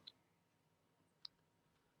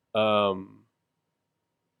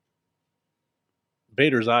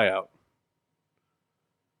Vader's eye out?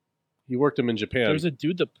 He worked him in Japan. There's a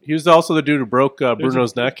dude that. He was also the dude who broke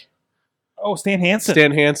Bruno's neck. Oh, Stan Hansen.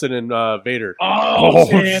 Stan Hansen and Vader Oh,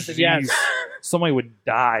 Stan Hansen, yes. jeez. Somebody would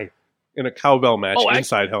die. in a cowbell match Oh,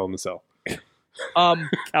 inside Hell in the Cell.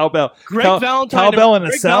 Cowbell. Greg Valentine. Cowbell in a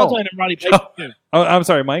Greg cell. Valentine and Roddy Piper too. Oh, I'm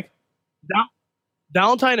sorry, Mike.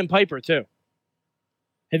 Valentine and Piper too.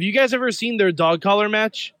 Have you guys ever seen their dog collar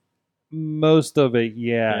match? Most of it,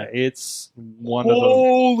 yeah. It's one of those.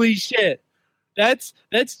 Holy shit! That's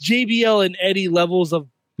JBL and Eddie levels of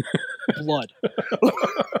blood.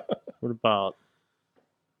 What about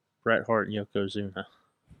Bret Hart and Yokozuna?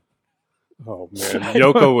 Oh man,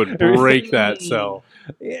 Yoko would break that cell.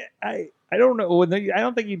 Yeah, I don't know. I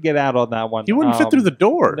don't think you'd get out on that one. He wouldn't fit through the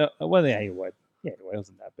door. No, well, yeah, he would. Yeah, anyway, it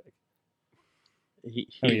wasn't that big.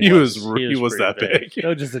 He was that pretty big.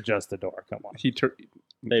 They'll just adjust the door. Come on.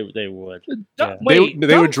 They would. Yeah. They Wait, would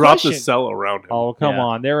dumb drop the question. cell around him. Oh, come Yeah.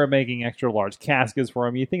 on. They were making extra large caskets for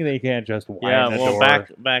him. You think they can't just widen Yeah, the well, door?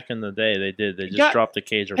 back in the day, they did. They just got- dropped the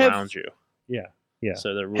cage have- around you. Yeah. Yeah.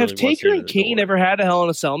 So there really Have wasn't Taker and a Kane door. ever had a Hell in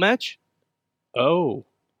a Cell match? Oh,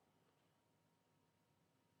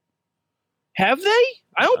 Have they?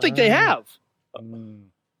 I don't think they have. Mm.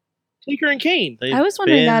 Taker and Kane. They've I was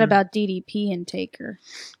wondering that been- about DDP and Taker.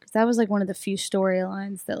 Because that was like one of the few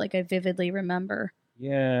storylines that like I vividly remember.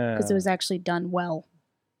 Yeah. Because it was actually done well.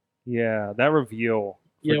 Yeah, that reveal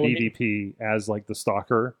for Yeah, when he- DDP as like the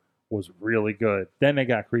stalker was really good. Then it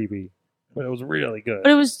got creepy, but it was really good.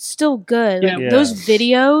 But it was still good. Yeah. Like Yeah. those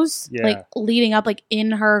videos, Yeah. like leading up, like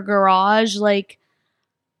in her garage, like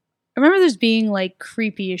I remember there's being like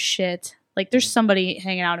creepy as shit. Like there's somebody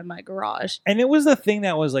hanging out in my garage. And it was the thing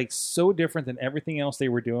that was like so different than everything else they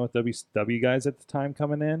were doing with WCW guys at the time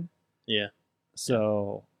coming in. Yeah.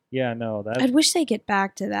 So yeah, no, that I'd wish they get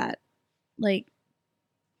back to that. Like,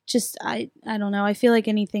 just I don't know. I feel like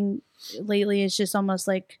anything lately is just almost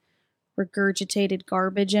like regurgitated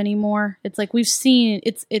garbage anymore. It's like we've seen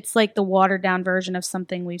it's like the watered down version of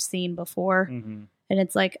something we've seen before. Mhm. And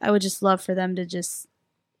it's like I would just love for them to just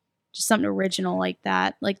something original like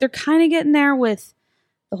that. Like they're kind of getting there with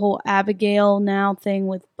the whole Abigail now thing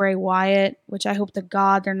with Bray Wyatt, which I hope to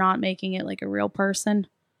God they're not making it like a real person.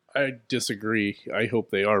 I disagree. I hope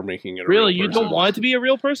they are making it. A Really? real You person. don't want it to be a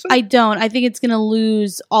real person? I don't. I think it's going to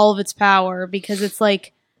lose all of its power because it's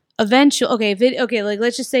like eventually. Okay, like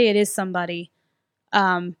let's just say it is somebody,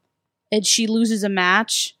 and she loses a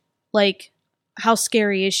match. Like, how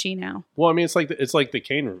scary is she now? Well, I mean, it's like the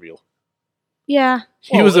Kane reveal. Yeah,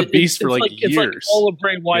 He Well, was a it- beast it's for like It's like years. all of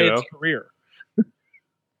Bray Wyatt's know? career.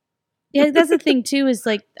 yeah. That's the thing too. Is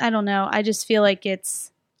like I don't know. I just feel like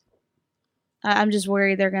it's. I'm just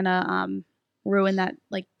worried they're gonna ruin that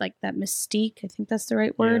like that mystique. I think that's the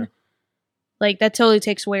right word. Yeah. Like that totally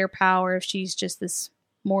takes away her power if she's just this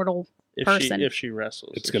mortal. person. If she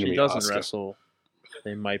wrestles, It's if gonna she be doesn't Asuka. wrestle,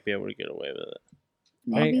 they might be able to get away with it.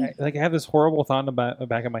 Maybe. I have this horrible thought in the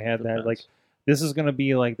back of my head that Depends. like this is going to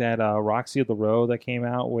be like that Roxy of the Road that came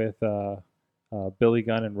out with Billy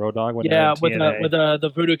Gunn and Road Dogg. When they were Yeah, in TNA. with the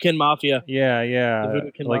Voodoo Kin Mafia. Yeah, yeah. The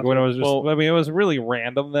Voodoo Kin Like when it was just, Well- I mean, it was really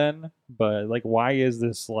random then, but like, why is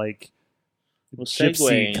this like Well,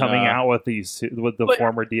 Gypsy segueing, coming uh, out with the but-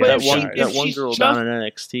 former but DX if she- guy. that one she's girl just- down in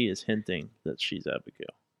NXT is hinting that she's Abigail.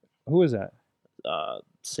 Who is that?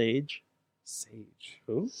 Sage. Sage.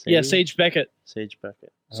 Who? Yeah, Sage Beckett. Sage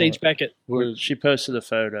Beckett. Sage Beckett. She posted a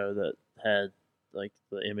photo that had like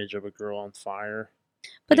the image of a girl on fire.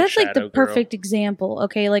 But being that's like the Shadow Girl. perfect example.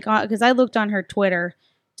 Okay, like because I looked on her Twitter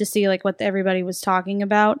to see like what everybody was talking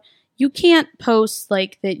about. You can't post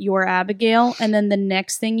like that you're Abigail, and then the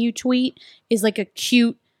next thing you tweet is like a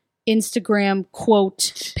cute Instagram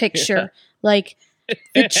quote picture. Like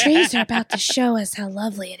the trees are about to show us how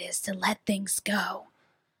lovely it is to let things go.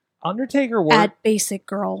 Undertaker worked. At Basic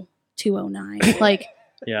Girl 209. Like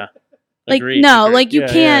Yeah. like Agreed, no, agreed. like you Yeah,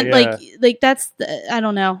 can't yeah. like that's I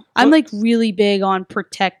don't know. I'm like really big on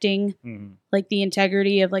protecting Mhm. like the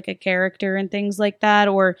integrity of like a character and things like that,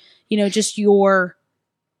 or just your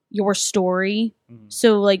story. Mhm.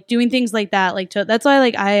 So like doing things like that, like that's why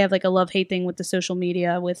like I have like a love-hate thing with the social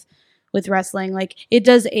media with wrestling. Like it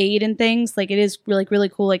does aid in things, like it is really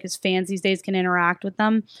cool, like as fans these days can interact with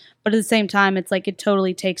them, but at the same time it's like it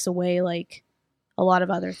totally takes away like a lot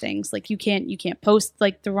of other things. Like you can't post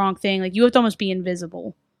like the wrong thing, like you have to almost be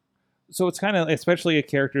invisible. So it's kind of, especially a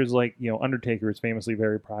characters like, Undertaker is famously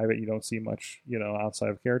very private. You don't see much, outside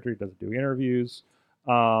of character. He doesn't do interviews.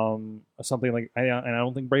 Something like, and I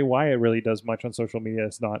don't think Bray Wyatt really does much on social media.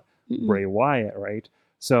 It's not Mm-mm. Bray Wyatt, right?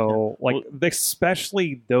 So,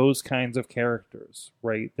 especially those kinds of characters,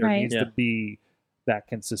 right? There Right. needs Yeah. to be that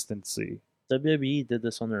consistency. WWE did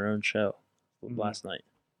this on their own show Mhm. last night.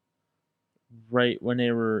 Right when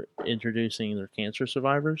they were introducing their cancer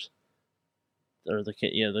survivors, or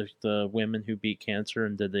the women who beat cancer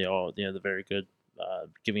and did the very good,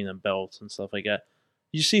 giving them belts and stuff like that.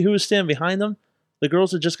 You see who was standing behind them? The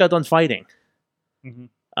girls that just got done fighting. Mhm.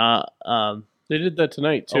 They did that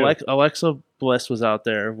tonight too. Alexa Bliss was out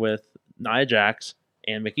there with Nia Jax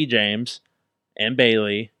and Mickey James and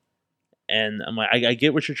Bailey, and I'm like, I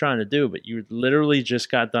get what you're trying to do, but you literally just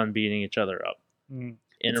got done beating each other up Mhm. in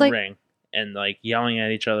It's a like- ring and like yelling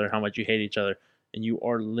at each other how much you hate each other, and you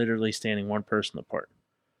are literally standing one person apart.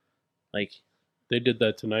 Like, They did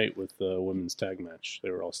that tonight with the women's tag match. They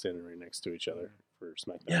were all standing right next to each other for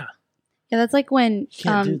SmackDown. yeah, Yeah, that's like when you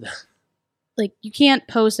can't do that. like you can't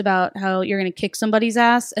post about how you're gonna kick somebody's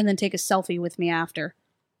ass and then take a selfie with me after.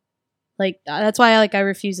 Like that's why I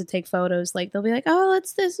refuse to take photos. Like they'll be like, "Oh,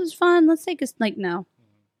 this is fun. Let's take a no."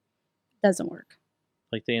 Doesn't work.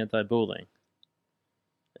 Like the anti-bullying,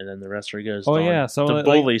 and then the wrestler goes, Oh, on yeah, so to like-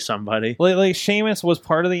 bully somebody. Like Sheamus was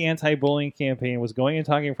part of the anti-bullying campaign, was going and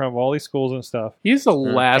talking in front of all these schools and stuff. He's the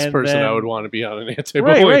last And person I then- would want to be on an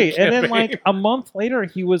anti-bullying Right. And then campaign. like a month later,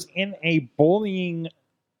 he was in a bullying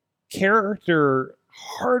character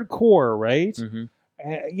hardcore, right? hmm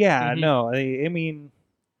Yeah, Mhm. no, I mean,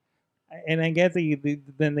 and I get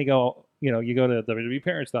then they go, you go to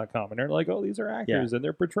WWEparents.com and they're like, oh, these are actors and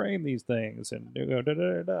they're portraying these things and you go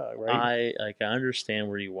right. I understand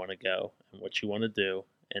where you want to go and what you want to do,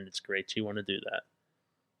 and it's great you want to do that.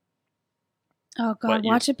 Oh But God,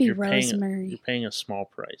 watch it be you're paying- Rosemary. You're paying a small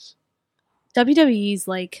price. WWE's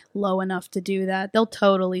like low enough to do that. They'll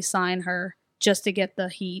totally sign her just to get the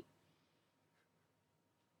heat.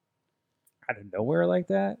 Out of nowhere like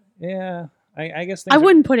that. Yeah, I guess I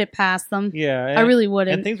wouldn't put it past them. Yeah, I really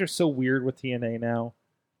wouldn't. And things are so weird with TNA now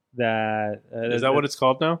that Is that what it's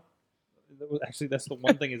called now? Actually, that's the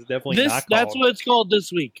one thing. It's definitely This not called. that's what it's called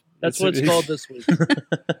this week. That's what it's called this week.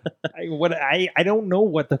 I don't know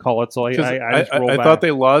what to call it, so I 'Cause just roll I back. thought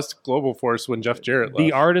they lost Global Force when Jeff Jarrett left.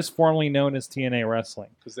 The artist formerly known as TNA Wrestling.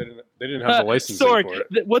 because they didn't have the licensing Sorg, for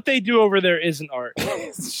it. what they do over there isn't art.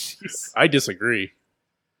 I disagree.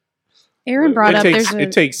 Aaron brought up there's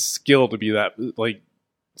It takes skill to be that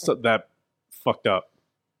that fucked up.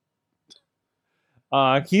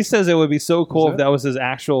 He says it would be so cool Who's if that was his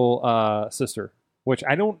actual sister, which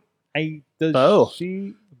I don't. Does Bo.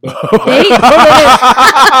 she?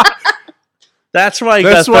 That's why he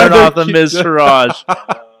That's got why thrown off they're the cute. Miz Farage.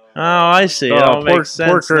 Oh, I see. It all poor, makes sense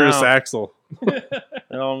poor Curtis now. Axel.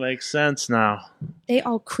 It all makes sense now. they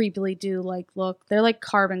all creepily do look. They're like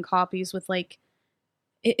carbon copies with like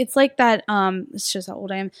it's like that it's just how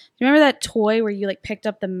old I am. Do you remember that toy where you like picked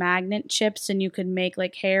up the magnet chips and you could make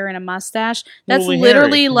like hair and a mustache? That's Woolly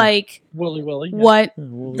literally Harry. like Willy Willy. yeah. what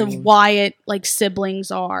The the Wyatt like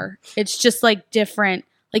siblings are. It's just like different.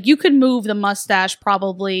 Like you could move the mustache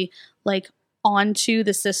probably like onto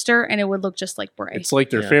the sister and it would look just like Bray. It's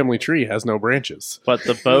like their Yeah. family tree has no branches. But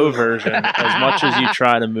the bow version, as much as you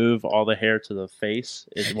try to move all the hair to the face,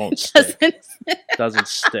 it won't It stick. doesn't Doesn't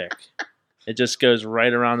stick. It just goes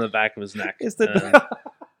right around the back of his neck. Is the-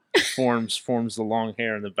 and forms the long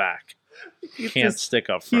hair in the back. can't stick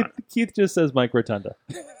up front. Keith just says Mike Rotunda.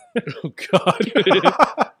 Oh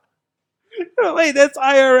God. Oh, wait, that's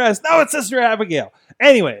IRS. No, it's Sister Abigail.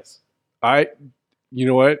 Anyways, You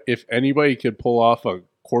know what? If anybody could pull off a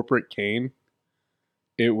corporate cane,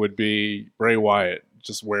 it would be Bray Wyatt,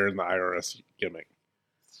 just wearing the IRS gimmick.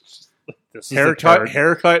 this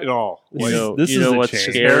Haircut and all. You Like, know, this you is know a what's change.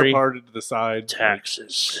 his hair scary? parted to the side.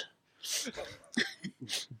 Taxes.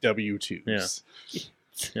 W-2s.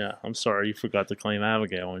 Yeah, I'm sorry you forgot to claim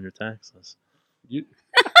Abigail on your taxes. You-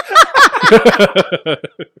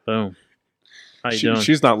 Boom. How you doing?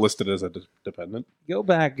 She's not listed as a dependent. Go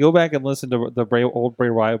back and listen to the old Bray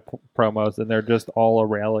Wyatt promos, and they're just all a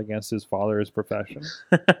rail against his father's profession.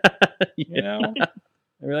 You know,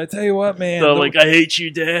 I mean, I tell you what, man. So like, I hate you,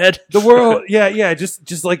 Dad. the world, yeah,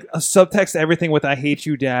 just like a subtext everything with "I hate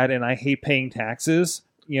you, Dad," and "I hate paying taxes."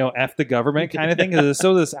 You know, F the government kind of thing. Because it's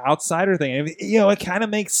so this outsider thing. I mean, you know, it kind of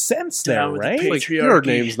makes sense there, Down with the right? pig. Like, your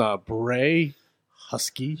name's not Bray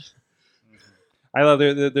Husky. I love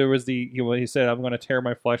there was he said, "I'm going to tear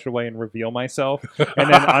my flesh away and reveal myself,"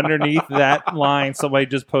 and then underneath that line, somebody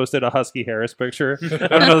just posted a Husky Harris picture.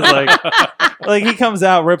 And I was like he comes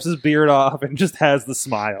out, rips his beard off, and just has the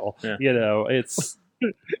smile. Yeah. You know, it's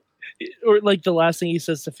Or like the last thing he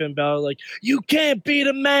says to Finn Balor, like, "You can't beat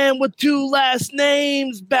a man with two last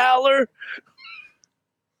names, Balor,"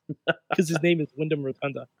 because his name is Wyndham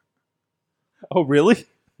Rotunda. oh really?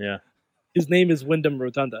 Yeah. His name is Wyndham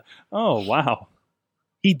Rotunda. Oh wow.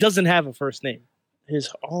 He doesn't have a first name.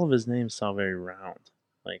 All of his names sound very round,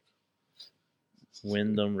 like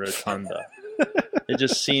Wyndham Rotunda. It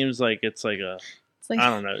just seems like it's like a, It's like,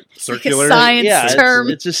 I don't know. it's like a circular? science Yeah, term.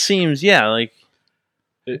 it just seems, yeah, like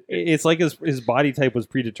It's like his body type was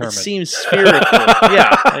it predetermined. seems spherical.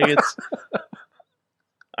 Yeah, like it's.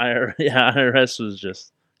 IRS was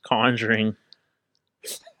just conjuring.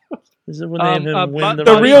 Is it when they have him win the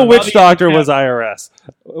Bobby- real witch Bobby- doctor was IRS.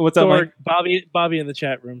 What's up, Mike? Bobby in the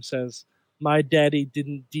chat room says, "My daddy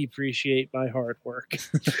didn't depreciate my hard work."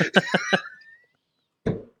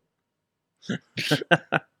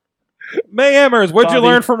 Mayhemers, what'd you Bobby.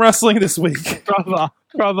 learn from wrestling this week?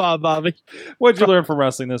 Bravo, Bobby. What'd you learn from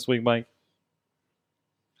wrestling this week, Mike?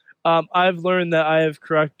 I've learned that I have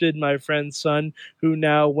corrupted my friend's son, who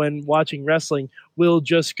now, when watching wrestling, will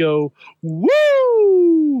just go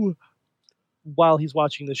 "woo" while he's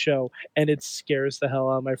watching the show, and it scares the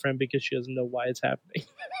hell out of my friend because she doesn't know why it's happening.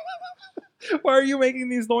 Why are you making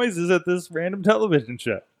these noises at this random television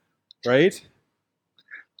show? Right?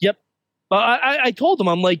 But I told him,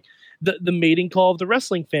 I'm like, the mating call of the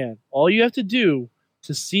wrestling fan. All you have to do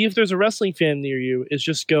to see if there's a wrestling fan near you is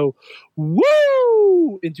just go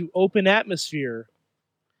 "woo" into open atmosphere.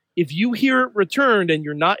 If you hear it returned and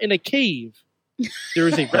you're not in a cave, there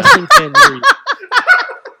is a wrestling fan near you.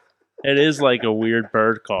 It is like a weird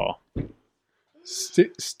bird call.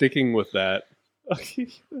 Sticking with that,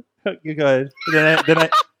 You go ahead.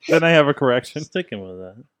 Then I have a correction. Sticking with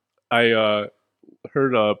that. I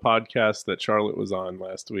heard a podcast that Charlotte was on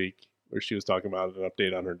last week where she was talking about an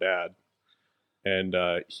update on her dad. And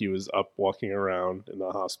he was up walking around in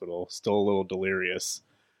the hospital, still a little delirious.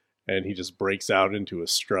 And he just breaks out into a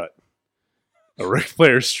strut, a Ric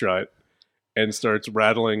Flair strut, and starts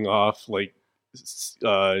rattling off like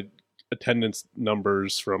attendance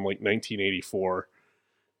numbers from like 1984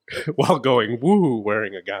 while going woo,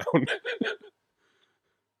 wearing a gown.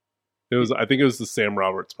 I think it was the Sam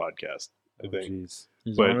Roberts podcast. I think. Jeez.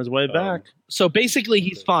 He's But, on his way back. So basically,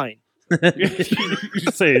 he's fine.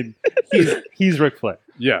 You're saying he's Ric Flair.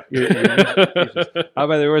 Yeah. By the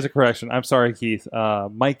way, there was a correction. I'm sorry, Keith.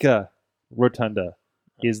 Micah Rotunda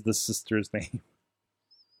is the sister's name.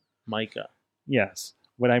 Micah. Yes.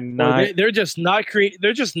 When I'm No, not, they're just not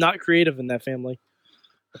They're just not creative in that family.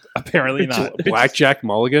 apparently not. Blackjack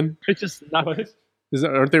Mulligan? They're just not.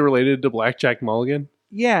 Aren't they related to Blackjack Mulligan?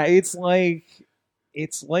 Yeah, it's like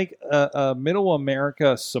a middle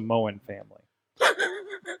America Samoan family.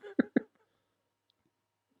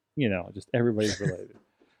 You know, just everybody's related.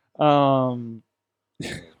 Where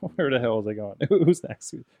the hell was I going? Who's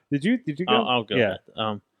next? Did you go? I'll go. Yeah.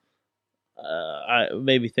 I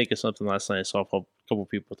maybe think of something last night. I saw a couple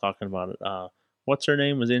people talking about it. What's her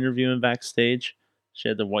name was interviewing backstage. She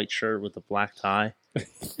had the white shirt with the black tie, and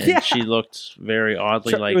Yeah. she looked very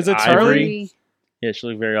oddly like was it Ivory. Charlie? Yeah, she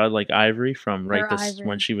looked very odd like Ivory from Or Right to Ivory.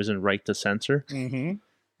 when she was in Right to Censor. Mm-hmm.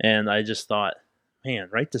 And I just thought, man,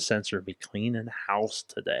 Right to Censor would be cleaning house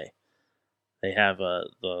today. They have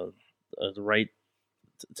the right.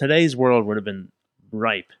 Today's world would have been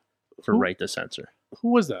ripe for Who? Right to Censor. Who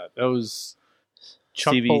was that? That was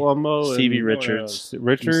Chuck Stevie- Palumbo. Stevie and, Richards.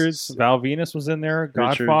 Richards, Val Venus was in there.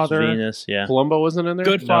 Richards, Godfather. Venus, yeah. Palumbo wasn't in there.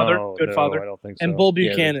 Good father, No, good no, father, I don't think so. and Bull Yeah,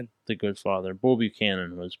 Buchanan. The Good Father. Bull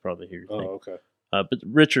Buchanan was probably here. Oh, okay. But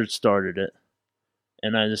Richard started it,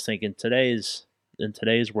 and I just think in today's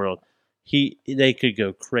world, they could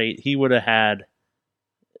go crazy. He would have had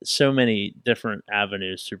so many different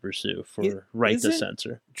avenues to pursue for right to isn't-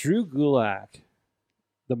 censor. Drew Gulak,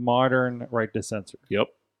 the modern right to censor. Yep.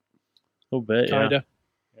 A little bit, Kinda.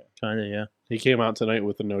 yeah. He came out tonight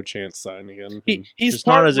with a no chance sign again. He's Just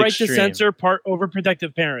not part as right to extreme. censor, part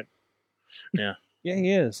overprotective parent. Yeah,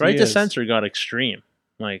 he is. Right He to is. censor got extreme.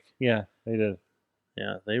 Like, Yeah, they did.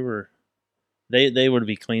 yeah, they were. They would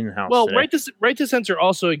be cleaning house. Well, today. right to censor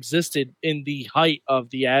also existed in the height of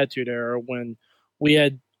the Attitude Era when we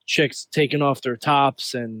had chicks taking off their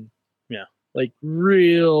tops and Yeah. like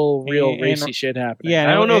real And- racy shit happening. yeah,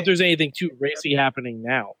 I don't know it- if there's anything too racy happening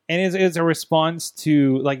now. And it's a response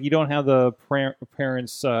to, like, you don't have the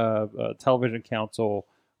parents' television council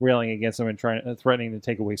railing against them and threatening to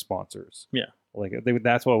take away sponsors. Yeah. Like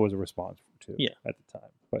that's what was a response to. Yeah. At the time,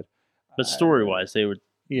 but story wise, they would.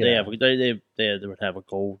 yeah. They would have a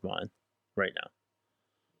gold mine right now.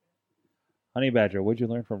 Honey Badger, what'd you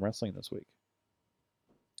learn from wrestling this week?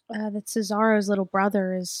 That Cesaro's little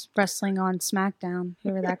brother is wrestling on SmackDown.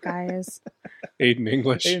 Whoever that guy is. Aiden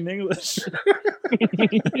English. In English.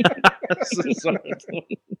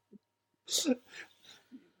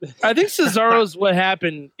 I think Cesaro's what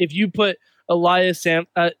happened if you put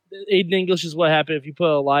Aiden English is what happened if you put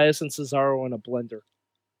Elias and Cesaro in a blender.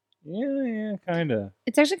 Yeah, kind of.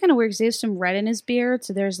 It's actually kind of weird because he has some red in his beard.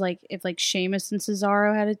 So there's like, if like Sheamus and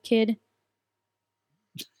Cesaro had a kid,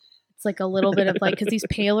 it's like a little bit of like, because he's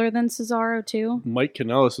paler than Cesaro too. Mike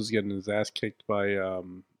Kanellis was getting his ass kicked by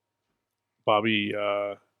Bobby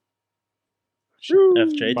FJ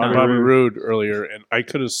time. Bobby Roode earlier, and I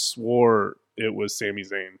could have swore it was Sami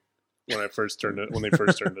Zayn when they first turned it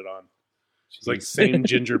on. She's like same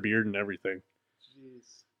ginger beard and everything.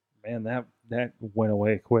 Man, that went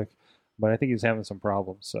away quick. But I think he's having some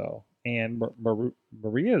problems. So, and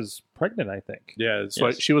Maria's pregnant, I think. Yeah, so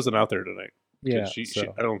Yes. she wasn't out there tonight. 'Cause Yeah, she,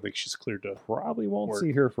 so I don't think she's cleared to. probably won't work.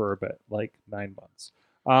 see her for a bit, like 9 months.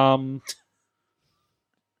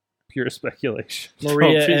 Pure speculation.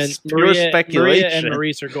 Maria It's and pure Maria and speculation.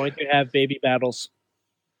 Maurice are going to have baby battles.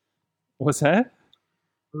 What's that?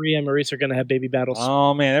 Maria and Maurice are going to have baby battles.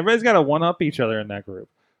 Oh man, everybody's got to one up each other in that group.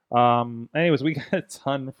 Anyways, we got a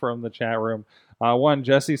ton from the chat room. One,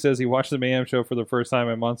 Jesse says he watched the Mayhem show for the first time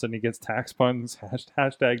in months and he gets tax puns.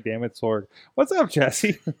 Hashtag damn it, Sorg. What's up,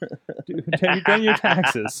 Jesse? Dude, have you done your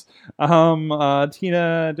taxes?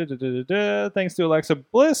 Tina, thanks to Alexa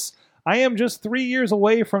Bliss. I am just 3 years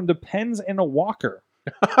away from Depends in a Walker.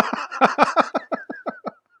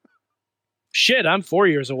 Shit, I'm 4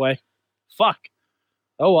 years away. Fuck.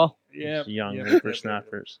 Oh well. Yeah, Young yeah.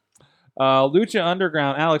 whippersnappers. Lucha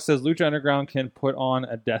Underground. Alex says Lucha Underground can put on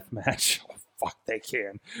a death match. Oh, fuck, they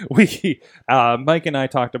can. Mike and I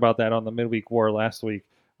talked about that on the Midweek War last week.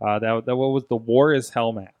 That what was the War is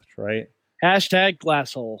Hell match, right? Hashtag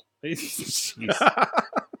glasshole. Jeez.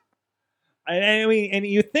 I mean, and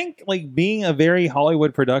you think like being a very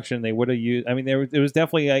Hollywood production, they would have used. I mean, it was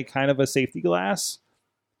definitely like kind of a safety glass,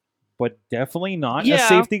 but definitely not a Yeah.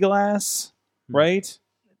 safety glass, right?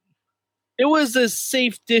 It was a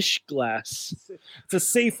safe dish glass. It's a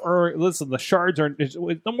safe. Or listen, the shards are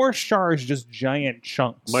no more shards, just giant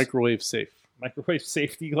chunks. Microwave safe. Microwave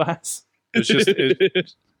safety glass. It's just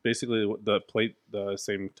basically the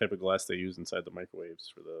same type of glass they use inside the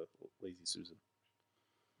microwaves for the Lazy Susan.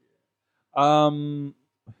 Do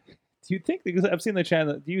you think, because I've seen the chat,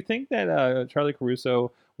 do you think that Charlie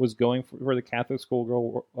Caruso was going for the Catholic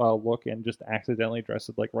schoolgirl look and just accidentally dressed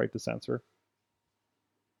it like right to censor?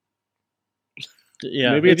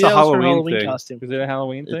 Yeah, Maybe it's that a was her Halloween thing. costume. Is it a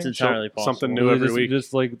Halloween thing? it's entirely possible. Something new Or every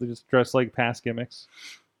just, week. just dressed like past gimmicks.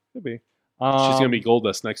 Could be. She's gonna be Um,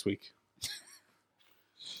 Goldust next week.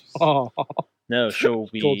 Oh, No, she'll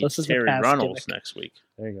be Goldust is the Terry past Runnels gimmick. next week.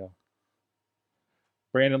 There you go.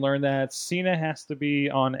 Brandon learned that Cena has to be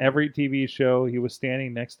on every TV show. He was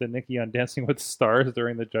standing next to Nikki on Dancing with the Stars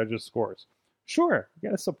during the judges' scores. Sure, you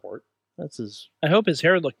gotta support. That's his. I hope his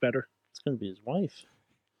hair looked better. It's going to be his wife,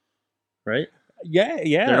 right? Yeah.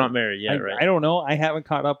 They're not married yet, right? I don't know. I haven't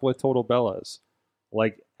caught up with Total Bellas,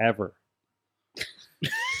 like, ever.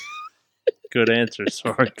 Good answer,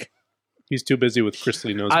 Sorg. He's too busy with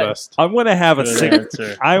Chrisley Knows I- Best. I'm gonna have a Good sick.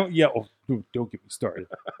 answer. Dude, don't get me started.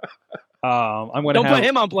 I'm gonna Don't have. put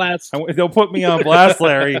him on blast. Don't put me on blast,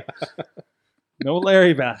 Larry. No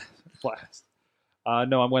Larry blast.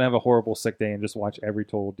 No, I'm going to have a horrible sick day and just watch every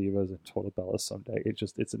Total Divas and Total Bellas someday.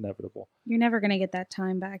 It's inevitable. You're never gonna get that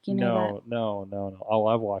time back. You know No. Oh,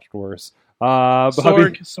 I've watched worse.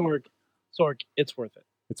 Sorg, it's worth it.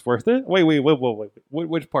 It's worth it? Wait.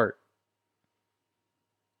 Which part?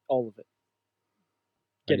 All of it.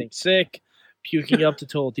 Getting sick, puking up to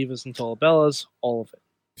Total Divas and Total Bellas, all of it.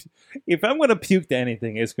 If I'm going to puke to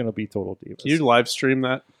anything, it's going to be Total Divas. Can you live stream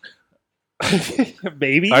that?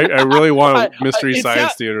 Maybe. I really want a Mystery It's Science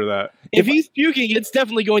not- Theater that. If he's puking, it's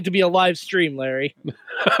definitely going to be a live stream, Larry.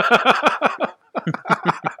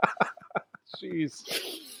 Jeez.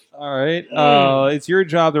 All right. It's your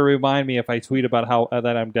job to remind me if I tweet about how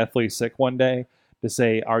that I'm deathly sick one day to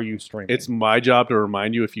say, "Are you streaming?" It's my job to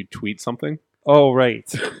remind you if you tweet something. Oh, right.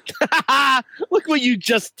 Look what you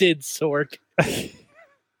just did, Sorg.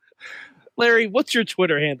 Larry, what's your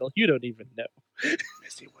Twitter handle? You don't even know.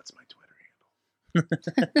 Missy, what's my Twitter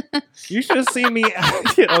handle? You should have seen me.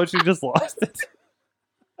 Oh, she just lost it.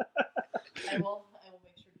 I will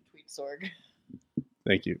make sure to tweet Sorg.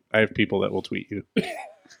 Thank you. I have people that will tweet you.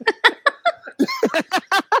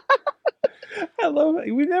 I love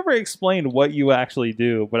it. We've never explained what you actually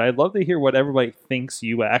do, but I'd love to hear what everybody thinks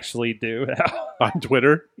you actually do now. On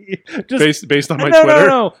Twitter? Just, Based on my no, Twitter?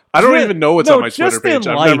 No. I don't even know what's on my Twitter just in page.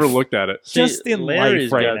 I've life. never looked at it. Just in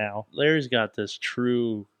life right got, now. Larry's got this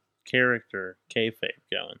true character kayfabe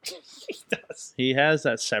going. He does. He has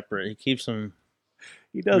that separate. He keeps them.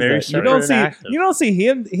 He does Very that. You separate don't and see. active. You don't see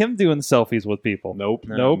him doing selfies with people. Nope.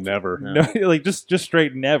 Nope. Never. No. No, like just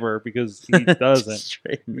straight never because he doesn't.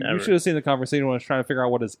 Straight You never. should have seen the conversation when I was trying to figure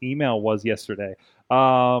out what his email was yesterday.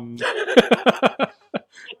 Look,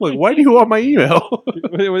 why do you want my email?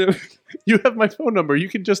 You have my phone number. You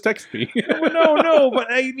can just text me. no, but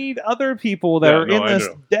I need other people that Yeah, are no, in I this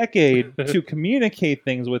know. decade to communicate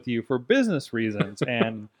things with you for business reasons,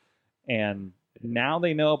 and now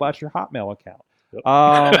they know about your Hotmail account.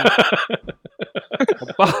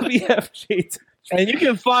 Bobby FJ. And you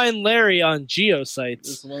can find Larry on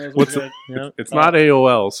Geosites. What's it? Yep. It's not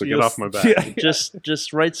AOL, so get off my back. Yeah.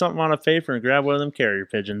 Just write something on a paper and grab one of them carrier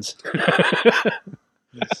pigeons.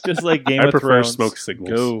 Just like Game I of prefer Thrones. smoke signals.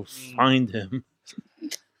 Go find him.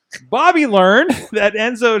 Bobby learned that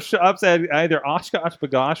Enzo shops at either Oshkosh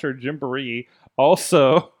Bagosh or Gymboree.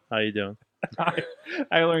 Also, How you doing?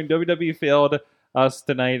 I learned WWE failed us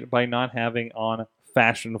tonight by not having on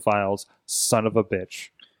Fashion Files. Son of a bitch.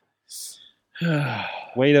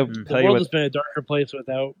 Way to The play world with has been a darker place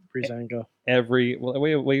without Breezango.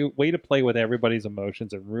 way to play with everybody's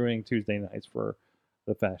emotions and ruining Tuesday nights for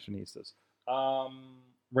the fashionistas.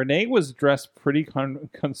 Renee was dressed pretty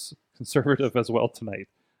conservative as well tonight.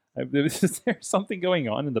 Is there something going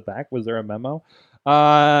on in the back? Was there a memo?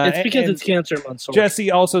 It's because and it's Cancer Month. Sorg.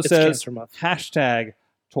 Jesse also It's says Cancer Month. hashtag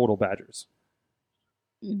Total Badgers.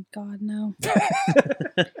 God, no.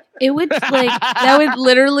 It would that would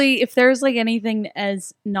literally, if there's like anything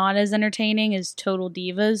as not as entertaining as Total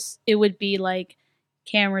Divas, it would be like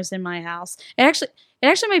cameras in my house. It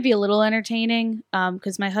actually might be a little entertaining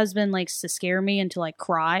because my husband likes to scare me until I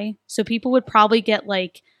cry. So people would probably get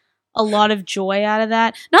like a lot of joy out of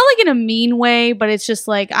that. Not like in a mean way, but it's just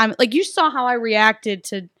like I'm like you saw how I reacted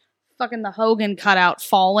to fucking the Hogan cutout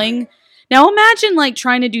falling. Now imagine like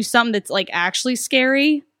trying to do something that's like actually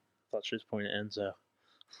scary. I thought she was pointing at Enzo.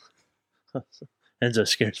 Enzo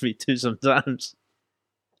scares me too sometimes.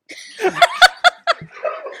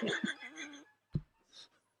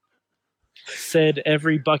 Said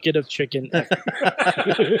every bucket of chicken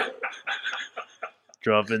ever.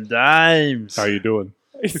 Dropping dimes. How you doing?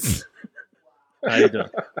 How you doing?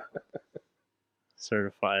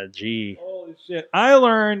 Certified G. Holy shit.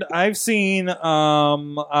 I've seen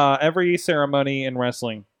every ceremony in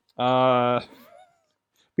wrestling.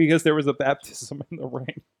 Because there was a baptism in the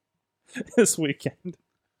ring this weekend.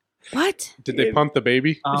 What? Did they punt the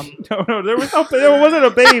baby? No, there wasn't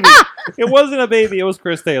a baby. It wasn't a baby. It was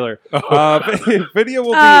Chris Taylor. Video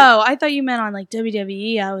will be. Oh, I thought you meant on like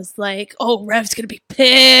WWE. I was like, oh, Rev's gonna be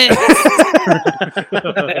pissed.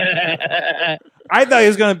 I thought he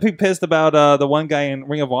was going to be pissed about the one guy in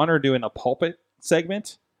Ring of Honor doing a pulpit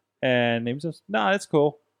segment, and he was just, nah, it's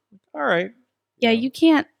cool. All right. Yeah, you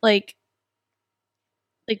can't like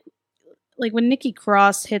when Nikki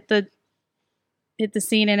Cross hit the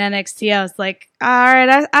scene in NXT. I was like, all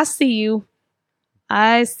right, I see you.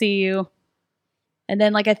 I see you. And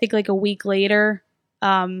then like I think like a week later,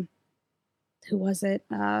 who was it?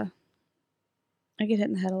 I get hit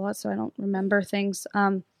in the head a lot, so I don't remember things.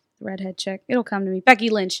 The redhead chick. It'll come to me. Becky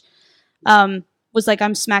Lynch. was like,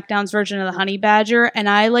 I'm SmackDown's version of the Honey Badger, and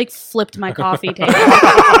I like flipped my coffee table.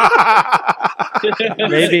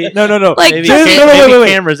 Maybe No. Like, maybe, just- maybe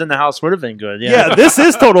cameras in the house would have been good. Yeah, this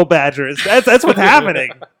is total Badgers. That's what's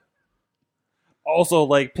happening. Also,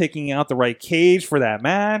 like picking out the right cage for that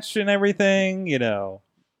match and everything.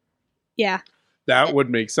 Yeah. That would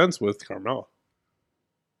make sense with Carmella.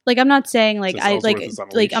 Like, I'm not saying like Since I Ellsworth like is on a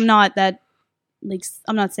like leash. I'm not that like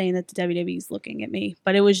I'm not saying that the WWE's looking at me,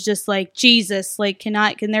 but it was just like, Jesus, like can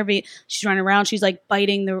there be? She's running around, she's like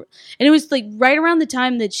biting and it was like right around the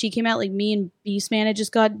time that she came out, like me and Beastman had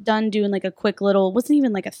just got done doing like a quick little, it wasn't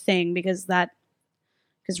even like a thing because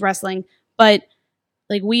wrestling, but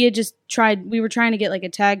like we were trying to get like a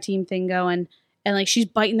tag team thing going, and like she's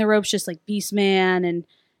biting the ropes just like Beastman, and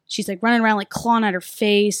she's like running around like clawing at her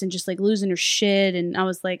face and just like losing her shit, and I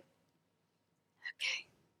was like,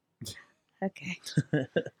 okay, I'll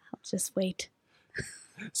just wait.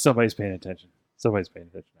 Somebody's paying attention. Out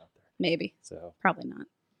there. Maybe, So, probably not.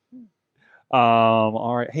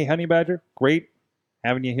 all right. Hey, Honey Badger, great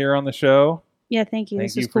having you here on the show. Yeah, thank you. Thank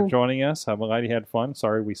This you was for cool. joining us. I'm glad you had fun.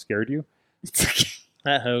 Sorry we scared you. It's okay.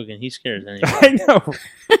 That Hogan, he scares anyone. I know.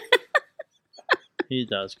 He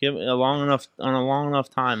does. Give it a long enough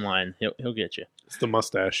timeline. He'll get you. It's the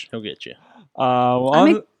mustache. He'll get you.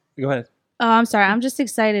 Go ahead. Oh, I'm sorry. I'm just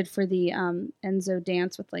excited for the Enzo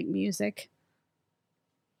dance with like music,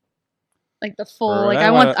 like the full. Right,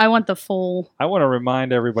 Like I want the full. I want to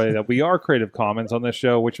remind everybody that we are Creative Commons on this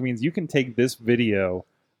show, which means you can take this video,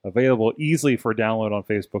 available easily for download on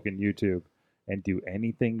Facebook and YouTube, and do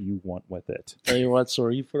anything you want with it. Tell you what,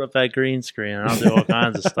 Sor, you put up that green screen and I'll do all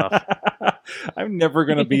kinds of stuff. I'm never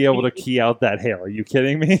going to be able to key out that hair. Are you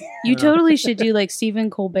kidding me? You totally should do like Stephen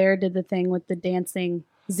Colbert did the thing with the dancing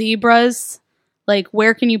zebras. Like,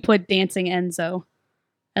 where can you put dancing Enzo?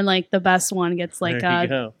 And like the best one gets like There you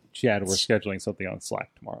go. Chad, we're scheduling something on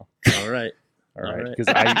Slack tomorrow. All right. All right, All right.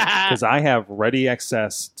 because I have ready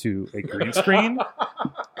access to a green screen,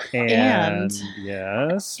 and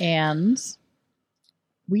yes, And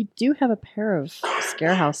we do have a pair of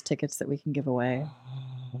Scarehouse tickets that we can give away.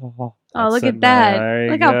 Oh, look at that.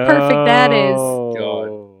 Look how perfect that is.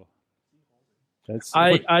 That's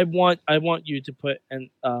I want you to put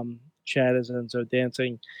Chad as Enzo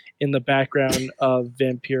dancing in the background of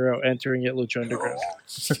Vampiro entering at Lucha Underground.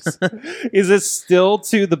 Is it still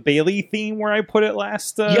to the Bailey theme where I put it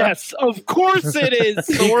last? Yes, of course it is.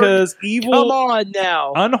 Because evil, Come on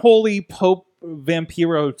now. unholy Pope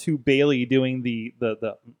Vampiro to Bailey doing the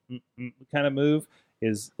kind of move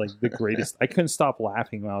is like the greatest. I couldn't stop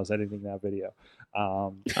laughing when I was editing that video.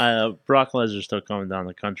 Brock Lesnar still coming down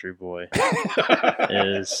the country boy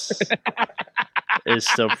is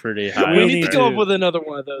still pretty high. We We need need to come to- up with another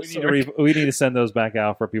one of those. we need to send those back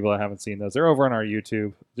out for people that haven't seen those. They're over on our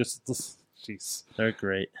YouTube. Just jeez, They're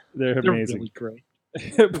great. they're They're amazing. really great.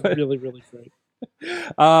 But- Really, really great.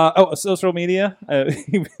 Social media.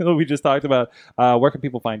 We just talked about. Where can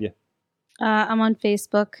people find you? I'm on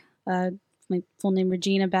Facebook. My full name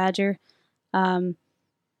Regina Badger.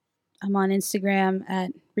 I'm on Instagram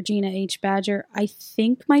at Regina H Badger. I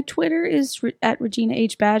think my Twitter is at Regina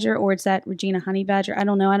H Badger, or it's at Regina Honey Badger. I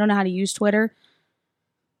don't know. I don't know how to use Twitter.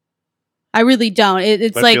 I really don't.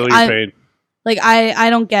 It's I like feel your pain. I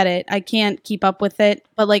don't get it. I can't keep up with it.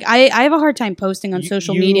 But like I have a hard time posting on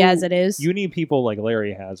social media as it is. You need people like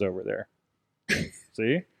Larry has over there.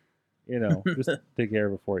 See, just take care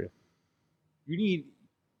of it for you. You need.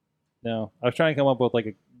 No, I was trying to come up with like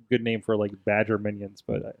a good name for like Badger minions,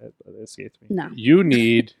 but it escaped me. No. You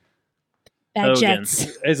need. Bad Hogan.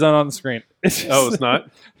 Jets. It's not on the screen. Oh, it's not.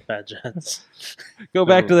 Bad Jets. Go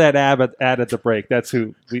back to that ad at the break. That's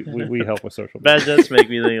who we help with social media. Bad Jets make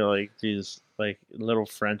me think of like these like little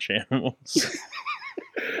French animals.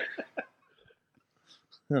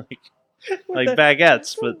 like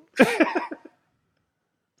baguettes, but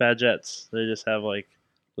baguettes. They just have like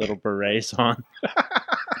little berets on.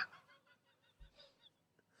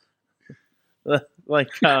 like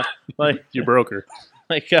You broke her.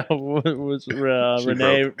 what was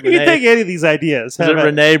Renee? You can take any of these ideas. Is it Have at-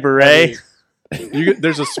 Renee Beret?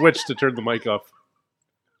 There's a switch to turn the mic off.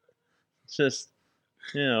 It's just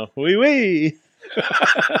wee wee.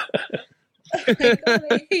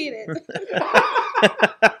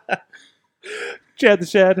 Chad the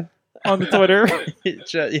Shed on the Twitter.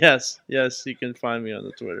 Yes, you can find me on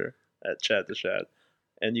the Twitter at Chad the Shad,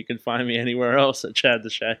 and you can find me anywhere else at Chad the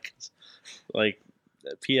Shad. Like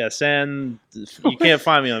PSN, you can't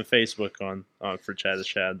find me on Facebook on for Chad the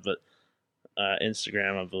Shad, but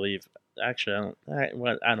Instagram, I believe, Actually,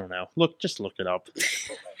 I don't know. Just look it up.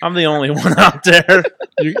 I'm the only one out there.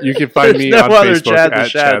 You can find me There's on no other Facebook Chad the at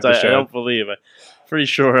Chad Shads. the I Shad. don't believe it. Pretty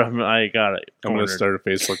sure I got it. I'm going to cornered. start a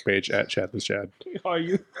Facebook page at Chad the Shad. Are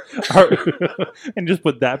you? And just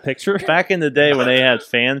put that picture. Back in the day when they had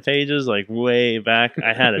fan pages, like way back,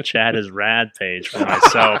 I had a Chad is Rad page for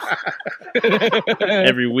myself.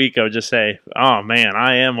 Every week I would just say, "Oh man,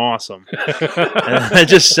 I am awesome," and I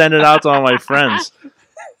just send it out to all my friends.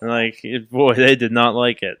 And like, boy, they did not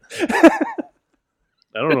like it.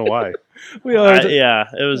 I don't know why. We always, Yeah,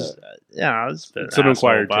 it was. Yeah, I was a bit It's an asshole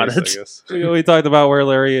acquired about taste, it. I guess. we talked about where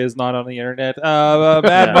Larry is not on the internet.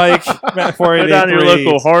 Mad Mike, Matt Go down to your 4883.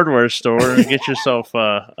 local hardware store and get yourself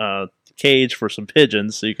a cage for some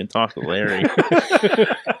pigeons so you can talk to Larry.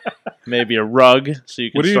 Maybe a rug so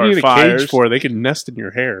you can What do you start need a fires. cage for? They can nest in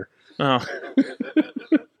your hair. Oh.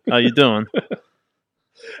 How you doing?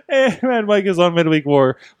 And Mad Mike is on Midweek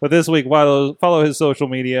War, but this week follow his social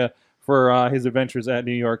media for his adventures at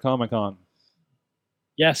New York Comic Con.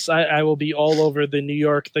 Yes, I will be all over the New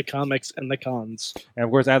York, the comics, and the cons. And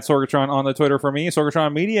of course, at Sorgatron on the Twitter for me,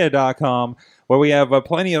 sorgatronmedia.com, where we have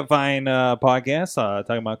plenty of fine podcasts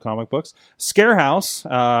talking about comic books. Scarehouse,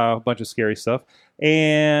 a bunch of scary stuff.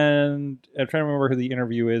 And I'm trying to remember who the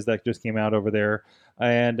interview is that just came out over there.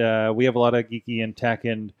 And we have a lot of geeky and tech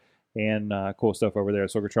and cool stuff over there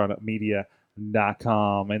at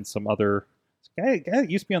sorgatronmedia.com and some other guy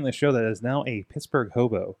that used to be on this show that is now a Pittsburgh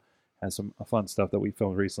hobo. Has some fun stuff that we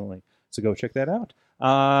filmed recently. So go check that out.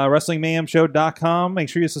 WrestlingMayhemShow.com. Make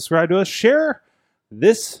sure you subscribe to us. Share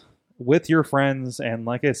this with your friends. And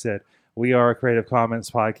like I said, we are a Creative Commons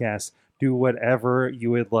podcast. Do whatever you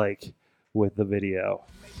would like with the video.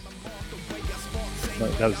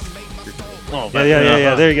 That was,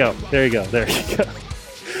 yeah. There you go. There you go.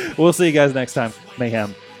 We'll see you guys next time.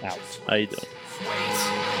 Mayhem out. How you doing?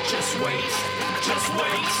 Just wait, just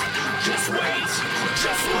wait, just wait,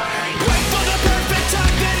 just wait. Wait for the perfect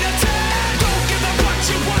time, then attack. Don't give up what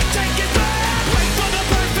you want, take it back. Wait for the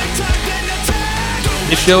perfect time, then attack.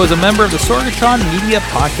 This show is a member of the Sorgatron Media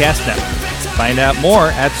Podcast Network. Find out more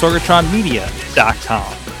at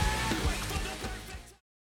sorgatronmedia.com.